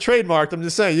 I don't have it trademarked. I'm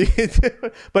just saying you can do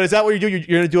it. But is that what you do? You're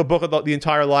going to do a book about the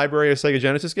entire library of Sega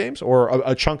Genesis games, or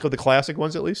a chunk of the classic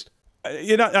ones at least?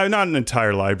 Not an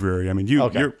entire library. I mean,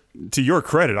 you're to your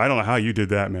credit, I don't know how you did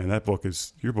that, man.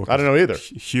 Your book. I don't know either.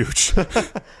 Huge.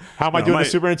 How am I doing the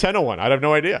Super Nintendo one? I have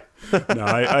no idea. No,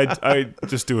 I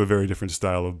just do a very different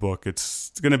style of book.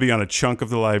 It's going to be on a chunk of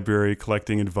the library,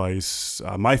 collecting advice,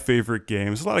 my favorite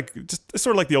games. It's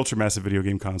sort of like the Ultramassive video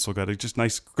game console guide. Just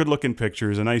nice, good looking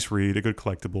pictures, a nice read, a good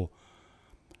collectible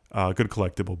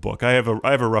book. I have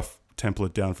a rough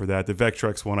template down for that. The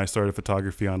Vectrex one I started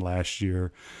photography on last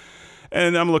year.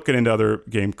 And I'm looking into other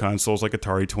game consoles, like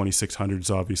Atari 2600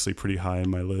 is obviously pretty high on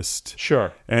my list.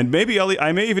 Sure. And maybe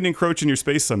I may even encroach in your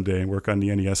space someday and work on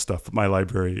the NES stuff. But my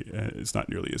library is not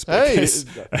nearly as big. Hey,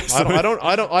 I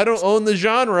don't own the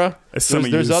genre.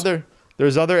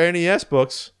 There's other NES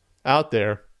books out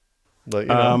there. But,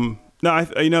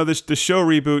 no, the show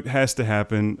reboot has to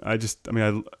happen. I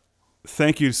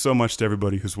thank you so much to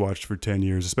everybody who's watched for 10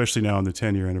 years, especially now on the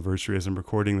 10-year anniversary as I'm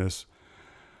recording this.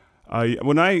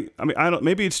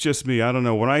 Maybe it's just me. I don't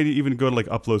know. When I even go to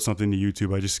upload something to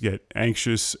YouTube, I just get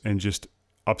anxious and just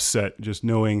upset, just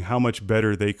knowing how much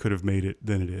better they could have made it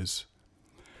than it is.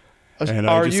 And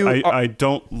I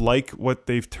don't like what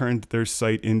they've turned their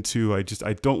site into. I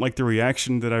don't like the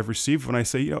reaction that I've received when I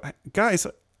say, guys,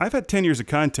 I've had 10 years of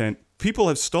content. People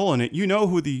have stolen it. You know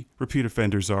who the repeat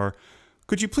offenders are.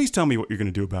 Could you please tell me what you're going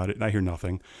to do about it? And I hear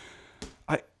nothing.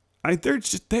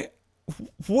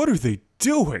 What are they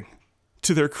doing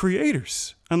to their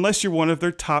creators? Unless you're one of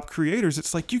their top creators,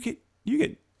 it's like you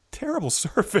get terrible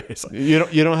service. You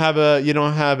don't have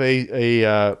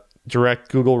a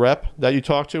direct Google rep that you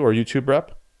talk to, or YouTube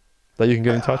rep that you can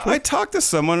get in touch with? I talked to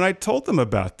someone and I told them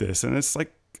about this, and it's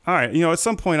like, all right, at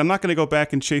some point I'm not going to go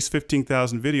back and chase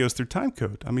 15,000 videos through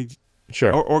timecode. I mean,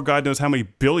 sure. Or God knows how many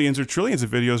billions or trillions of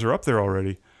videos are up there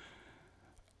already.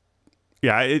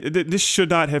 Yeah, this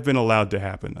should not have been allowed to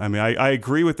happen. I mean, I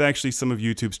agree with actually some of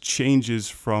YouTube's changes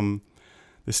from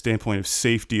the standpoint of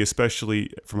safety,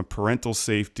 especially from a parental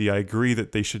safety. I agree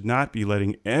that they should not be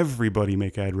letting everybody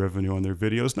make ad revenue on their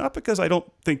videos, not because I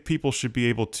don't think people should be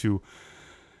able to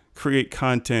create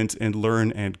content and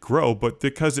learn and grow, but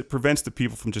because it prevents the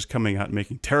people from just coming out and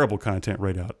making terrible content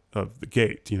right out of the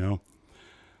gate,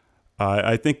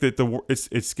 I think that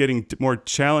it's getting more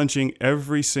challenging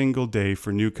every single day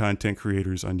for new content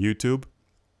creators on YouTube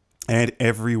and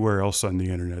everywhere else on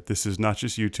the internet. This is not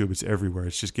just YouTube; it's everywhere.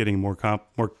 It's just getting more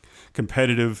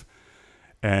competitive,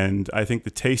 and I think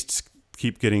the tastes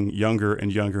keep getting younger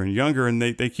and younger and younger, and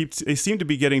they seem to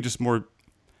be getting just more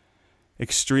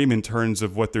extreme in terms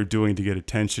of what they're doing to get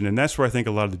attention, and that's where I think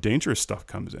a lot of the dangerous stuff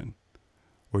comes in,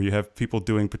 where you have people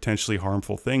doing potentially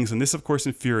harmful things. And this, of course,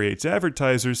 infuriates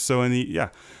advertisers. So in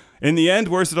the end,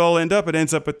 where's it all end up? It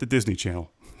ends up at the Disney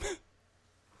Channel.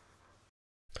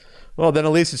 Well, then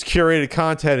at least it's curated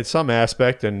content in some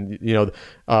aspect, and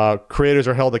creators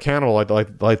are held accountable.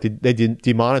 Like they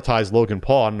demonetized Logan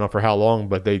Paul. I don't know for how long,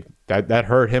 but that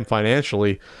hurt him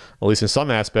financially, at least in some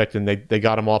aspect, and they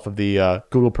got him off of the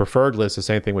Google preferred list. The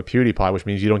same thing with PewDiePie, which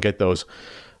means you don't get those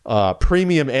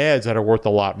premium ads that are worth a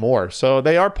lot more. So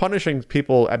they are punishing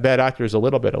people, bad actors, a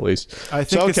little bit at least. I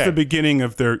think it's the beginning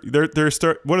of their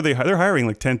start. What are they? They're hiring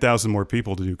like 10,000 more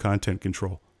people to do content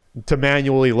control. to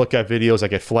manually look at videos that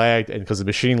get flagged, and because the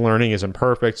machine learning isn't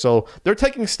perfect. So they're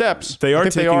taking steps. They are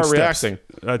reacting.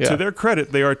 To their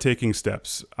credit, they are taking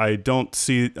steps. I don't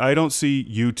see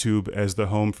YouTube as the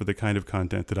home for the kind of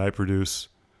content that I produce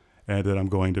and that I'm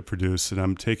going to produce. And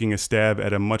I'm taking a stab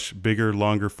at a much bigger,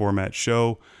 longer format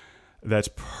show that's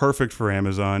perfect for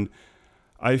Amazon.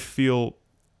 I feel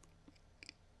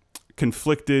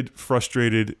conflicted,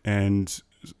 frustrated, and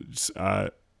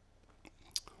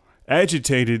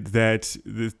agitated that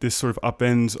this sort of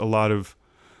upends a lot of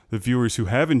the viewers who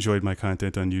have enjoyed my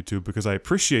content on YouTube, because I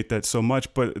appreciate that so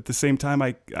much. But at the same time,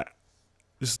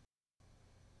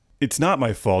 it's not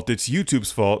my fault. It's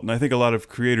YouTube's fault. And I think a lot of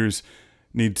creators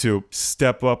need to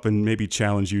step up and maybe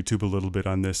challenge YouTube a little bit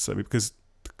on this. I mean,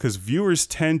 because viewers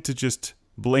tend to just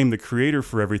blame the creator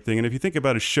for everything. And if you think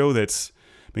about a show that's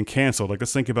been canceled, like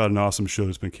let's think about an awesome show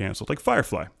that's been canceled, like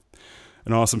Firefly,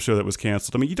 an awesome show that was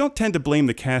canceled. I mean, you don't tend to blame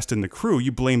the cast and the crew.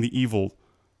 You blame the evil,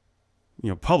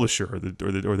 publisher or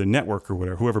the network or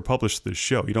whatever, whoever published this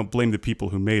show. You don't blame the people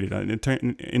who made it.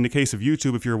 In the case of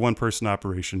YouTube, if you're a one-person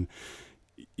operation,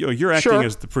 you're acting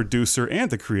as the producer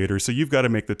and the creator, so you've got to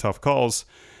make the tough calls.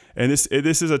 And this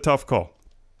is a tough call.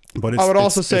 But I would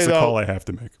also say, it's a call I have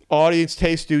to make. Audience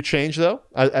tastes do change, though,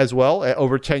 as well.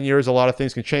 Over 10 years, a lot of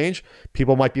things can change.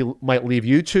 People might leave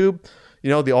YouTube.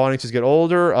 The audiences get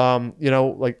older.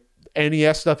 Like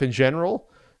NES stuff in general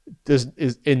is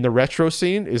in the retro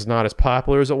scene is not as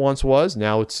popular as it once was.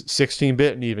 Now it's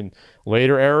 16-bit, and even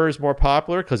later era is more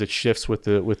popular because it shifts with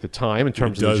the time in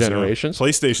terms of the generations.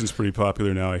 PlayStation's pretty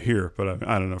popular now, I hear, but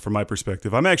I don't know. From my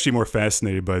perspective, I'm actually more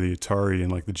fascinated by the Atari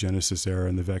and like the Genesis era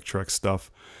and the Vectrex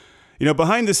stuff.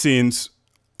 Behind the scenes,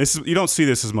 you don't see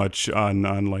this as much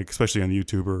on like, especially on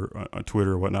YouTube or on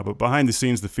Twitter or whatnot, but behind the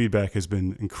scenes, the feedback has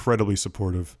been incredibly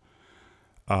supportive.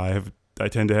 I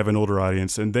tend to have an older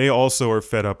audience, and they also are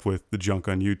fed up with the junk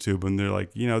on YouTube, and they're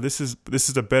like, this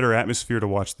is a better atmosphere to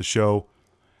watch the show.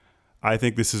 I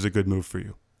think this is a good move for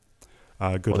you.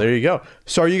 Good. Well, there you go.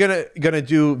 So are you gonna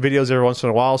do videos every once in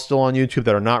a while still on YouTube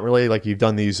that are not related? Like you've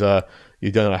done these.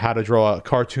 You've done a how to draw a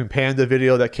cartoon panda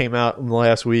video that came out in the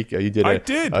last week. I did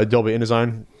Adobe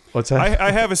InDesign. What's that?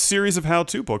 I have a series of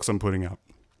how-to books I'm putting out.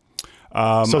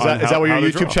 So is that what your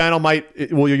YouTube channel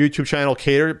will your YouTube channel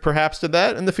cater perhaps to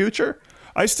that in the future?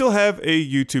 I still have a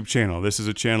YouTube channel. This is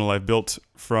a channel I've built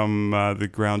from the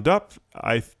ground up.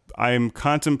 I am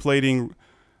contemplating,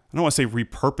 I don't want to say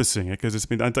repurposing it, because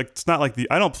it's not like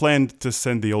I don't plan to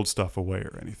send the old stuff away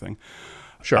or anything.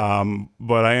 Sure.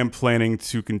 But I am planning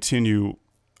to continue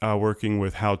working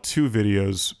with how-to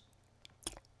videos.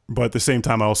 But at the same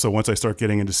time, once I start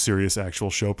getting into serious actual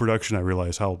show production, I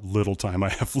realize how little time I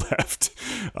have left.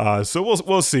 So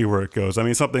we'll see where it goes. I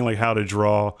mean, something like how to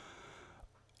draw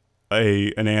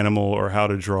an animal or how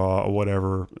to draw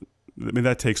whatever. I mean,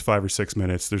 that takes 5 or 6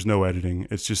 minutes. There's no editing.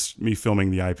 It's just me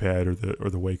filming the iPad or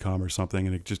the Wacom or something,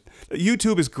 and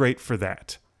YouTube is great for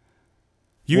that.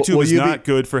 YouTube is not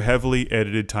good for heavily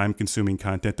edited, time-consuming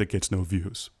content that gets no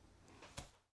views.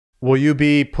 Will you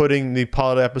be putting the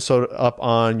pilot episode up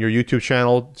on your YouTube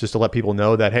channel just to let people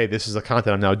know that, hey, this is the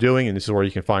content I'm now doing, and this is where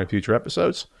you can find future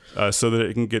episodes? So that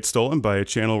it can get stolen by a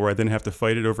channel where I then have to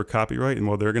fight it over copyright, and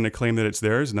they're going to claim that it's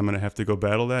theirs, and I'm going to have to go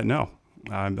battle that? No.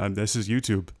 This is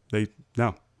YouTube.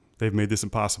 They've made this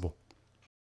impossible.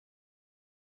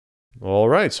 All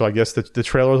right. So I guess the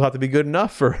trailer will have to be good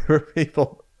enough for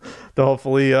people to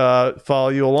hopefully follow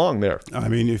you along there. I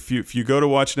mean, if you go to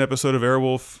watch an episode of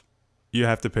Airwolf, you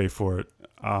have to pay for it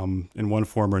in one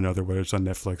form or another, whether it's on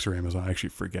Netflix or Amazon. I actually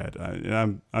forget.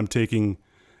 I'm taking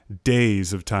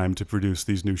days of time to produce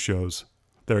these new shows.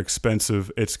 They're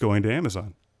expensive. It's going to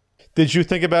Amazon. Did you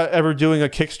think about ever doing a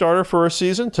Kickstarter for a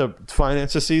season to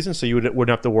finance a season so you wouldn't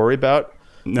have to worry about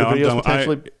the videos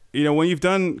potentially? When you've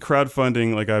done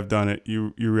crowdfunding like I've done it,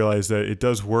 you realize that it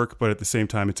does work, but at the same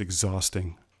time, it's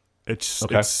exhausting.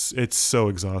 It's so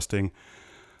exhausting.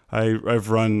 I've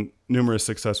run numerous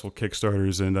successful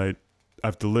Kickstarters, and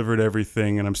I've delivered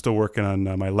everything, and I'm still working on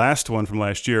my last one from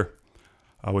last year,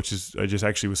 which is I just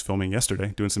actually was filming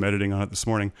yesterday, doing some editing on it this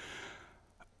morning.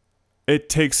 It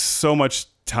takes so much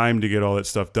time to get all that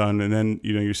stuff done, and then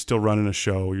you're still running a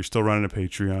show, you're still running a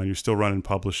Patreon, you're still running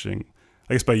publishing.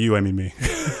 I guess by you I mean me.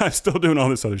 I'm still doing all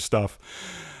this other stuff.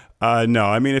 No,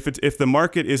 I mean if the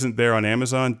market isn't there on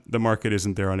Amazon, the market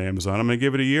isn't there on Amazon. I'm going to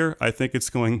give it a year. I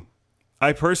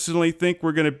personally think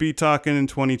we're going to be talking in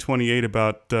 2028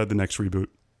 about the next reboot.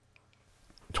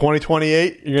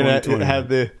 2028, you're going to have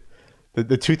the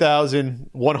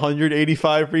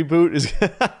 2185 reboot is.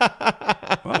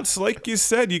 Well, it's like you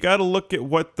said, you got to look at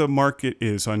what the market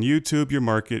is on YouTube. Your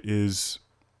market is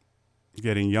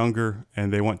getting younger,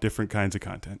 and they want different kinds of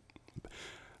content.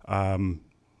 We're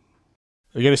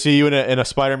going to see you in a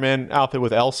Spider-Man outfit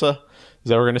with Elsa. Is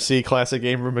that what we're going to see Classic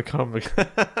Game Room become?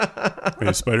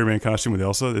 A Spider-Man costume with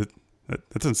Elsa?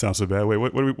 That doesn't sound so bad.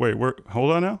 Wait,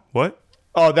 hold on now. What?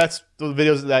 Oh, that's the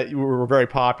videos that were very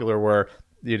popular where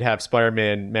you'd have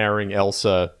Spider-Man marrying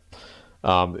Elsa. These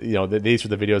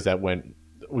were the videos that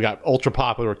we got ultra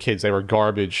popular with kids. They were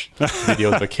garbage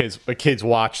videos, but kids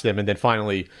watched them, and then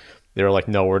finally they were like,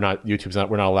 "No, we're not.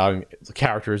 We're not allowing the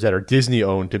characters that are Disney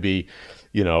owned to be,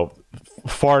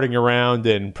 farting around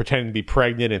and pretending to be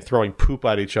pregnant and throwing poop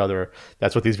at each other."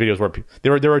 That's what these videos were.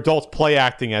 There were adults play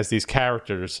acting as these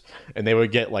characters, and they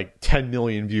would get like 10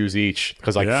 million views each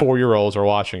because 4-year-olds are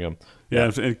watching them.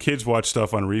 Yeah, and kids watch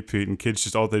stuff on repeat, and kids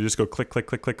they just go click, click,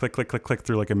 click, click, click, click, click, click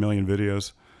through like a million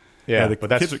videos. Yeah,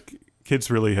 but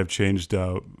kids really have changed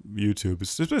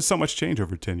YouTube. There's been so much change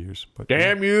over 10 years. But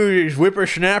damn you, these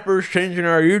whippersnappers changing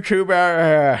our YouTube.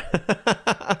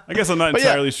 I guess I'm not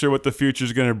entirely sure what the future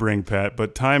is going to bring, Pat,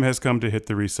 but time has come to hit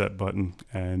the reset button,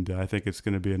 and I think it's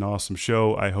going to be an awesome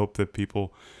show. I hope that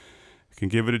people can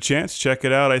give it a chance, check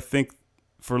it out. I think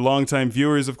for longtime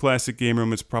viewers of Classic Game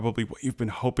Room, it's probably what you've been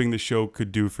hoping the show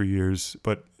could do for years,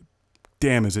 but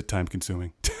damn, is it time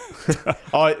consuming.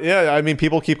 Oh, yeah. I mean,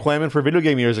 people keep clamoring for Video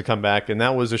Game Years to come back, and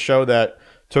that was a show that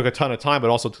took a ton of time,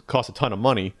 but also cost a ton of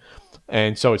money.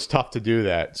 And so it's tough to do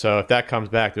that. So if that comes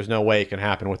back, there's no way it can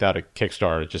happen without a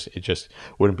Kickstarter. It just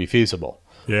wouldn't be feasible.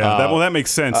 Yeah, that makes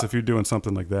sense if you're doing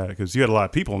something like that, because you had a lot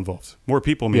of people involved. More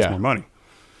people means more money.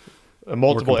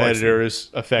 Multiple editors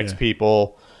affects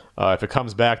people. If it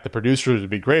comes back, the producers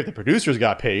would be great. If the producers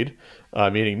got paid,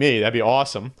 meaning me, that'd be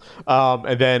awesome.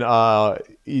 And then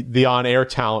the on-air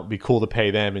talent would be cool to pay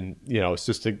them. And, it's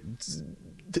just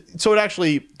so it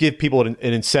actually give people an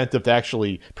incentive to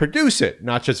actually produce it,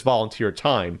 not just volunteer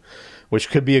time, which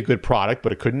could be a good product,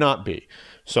 but it could not be.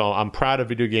 So I'm proud of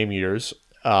Video Game Years.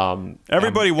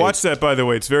 Everybody watch that, by the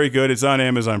way. It's very good. It's on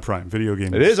Amazon Prime. Video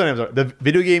Game Years. It is on Amazon. The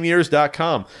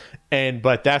videogameyears.com.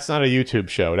 But that's not a YouTube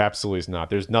show. It absolutely is not.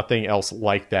 There's nothing else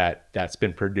like that's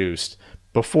been produced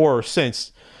before or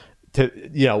since,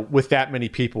 with that many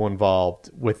people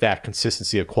involved, with that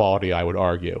consistency of quality, I would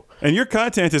argue. And your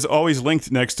content is always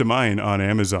linked next to mine on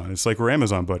Amazon. It's like we're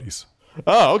Amazon buddies.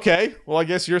 Oh, okay. Well, I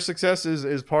guess your success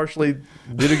is partially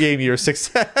Video Game Year's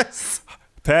success.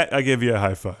 Pat, I give you a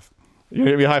high five. You're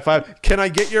going to be a high five. Can I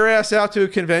get your ass out to a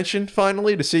convention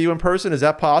finally to see you in person? Is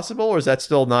that possible, or is that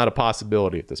still not a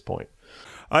possibility at this point?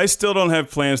 I still don't have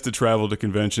plans to travel to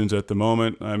conventions at the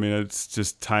moment. I mean, it's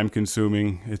just time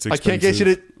consuming. It's expensive.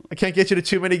 I can't get you to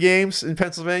too many games in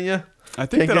Pennsylvania. I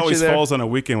think that always falls on a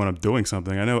weekend when I'm doing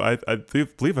something. I know. I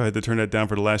believe I had to turn that down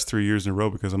for the last 3 years in a row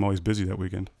because I'm always busy that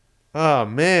weekend. Oh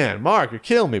man, Mark, you're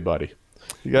killing me, buddy.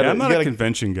 I'm not a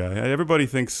convention guy. Everybody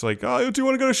thinks like, oh, do you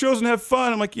want to go to shows and have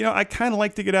fun? I'm like, I kind of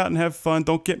like to get out and have fun.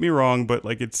 Don't get me wrong, but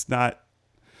like, it's not.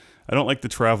 I don't like to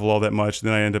travel all that much.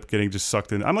 Then I end up getting just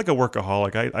sucked in. I'm like a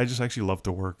workaholic. I just actually love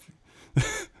to work.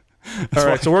 All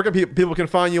right. So where can people can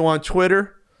find you on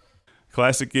Twitter?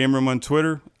 Classic Game Room on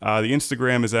Twitter. The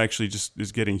Instagram is actually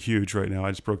is getting huge right now.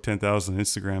 I just broke 10,000 on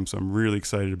Instagram, so I'm really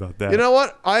excited about that. You know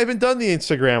what? I haven't done the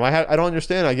Instagram. I don't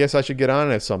understand. I guess I should get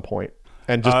on it at some point.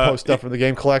 And just post stuff from the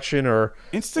game collection or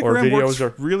Instagram videos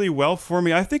works really well for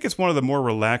me. I think it's one of the more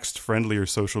relaxed, friendlier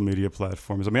social media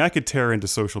platforms. I mean, I could tear into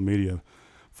social media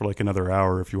for like another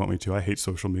hour if you want me to. I hate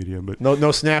social media, but no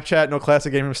Snapchat, no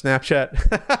Classic Game Room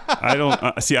Snapchat. I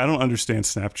don't see. I don't understand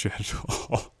Snapchat at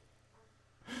all.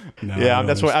 No, yeah,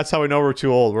 that's how we know we're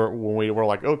too old. We're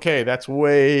like, okay, that's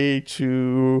way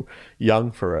too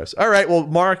young for us. All right, well,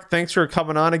 Mark, thanks for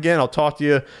coming on again. I'll talk to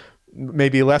you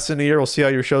maybe less than a year. We'll see how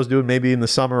your show's doing, maybe in the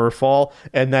summer or fall.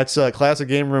 And that's Classic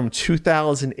Game Room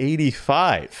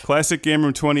 2085. Classic Game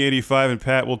Room 2085, and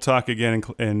Pat, we'll talk again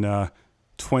in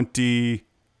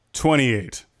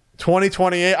 2028.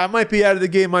 2028. I might be out of the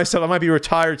game myself. I might be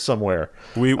retired somewhere.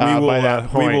 We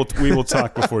will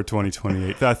talk before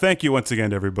 2028. Thank you once again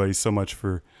to everybody so much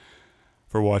for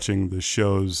watching the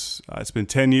shows. It's been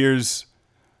 10 years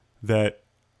that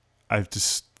I've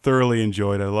just thoroughly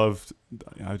enjoyed.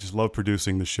 I just love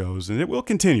producing the shows, and it will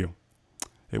continue.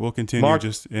 It will continue, Mark,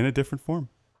 just in a different form.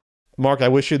 Mark, I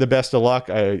wish you the best of luck.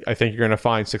 I think you're going to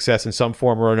find success in some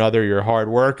form or another. You're a hard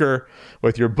worker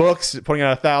with your books, putting out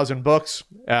 1,000 books.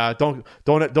 Don't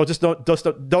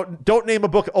name a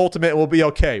book Ultimate. We'll be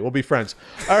okay. We'll be friends.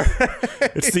 All right.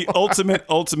 It's the ultimate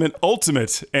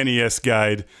NES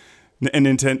guide, an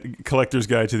Nintendo collector's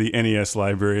guide to the NES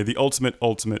library. The ultimate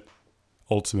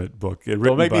book.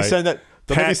 Don't make me send that.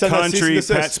 Pat Country,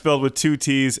 Pat spelled with 2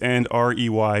 T's and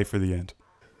REY for the end.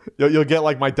 You'll get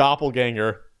like my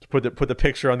doppelganger put the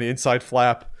picture on the inside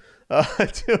flap.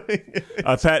 Doing it.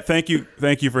 Pat, thank you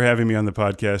for having me on the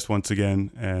podcast once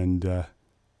again, and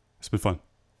it's been fun.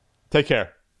 Take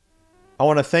care. I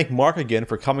want to thank Mark again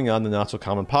for coming on the Not So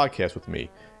Common podcast with me,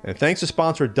 and thanks to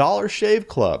sponsor Dollar Shave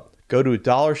Club. Go to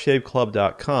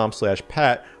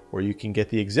dollarshaveclub.com/Pat, where you can get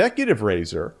the Executive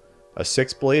Razor, a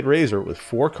 6-blade razor with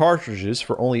 4 cartridges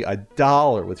for only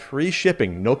 $1 with free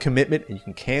shipping, no commitment, and you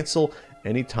can cancel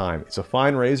anytime. It's a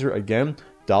fine razor. Again,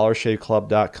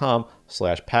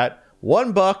 dollarshaveclub.com/Pat.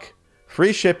 $1,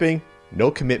 free shipping,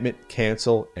 no commitment,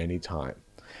 cancel anytime.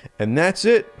 And that's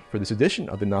it for this edition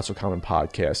of the Not So Common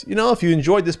podcast. If you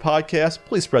enjoyed this podcast,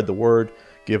 please spread the word.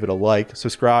 Give it a like,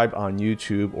 subscribe on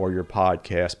YouTube or your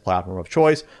podcast platform of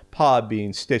choice,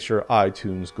 Podbean, Stitcher,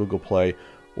 iTunes, Google Play,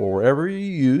 or whatever you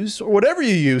use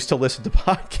to listen to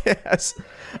podcasts.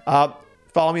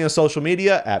 Follow me on social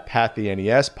media at Pat the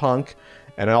NES Punk.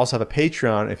 And I also have a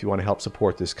Patreon if you want to help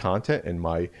support this content and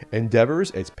my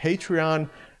endeavors. It's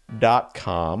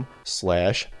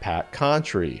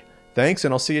patreon.com/PatContry. Thanks,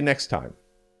 and I'll see you next time.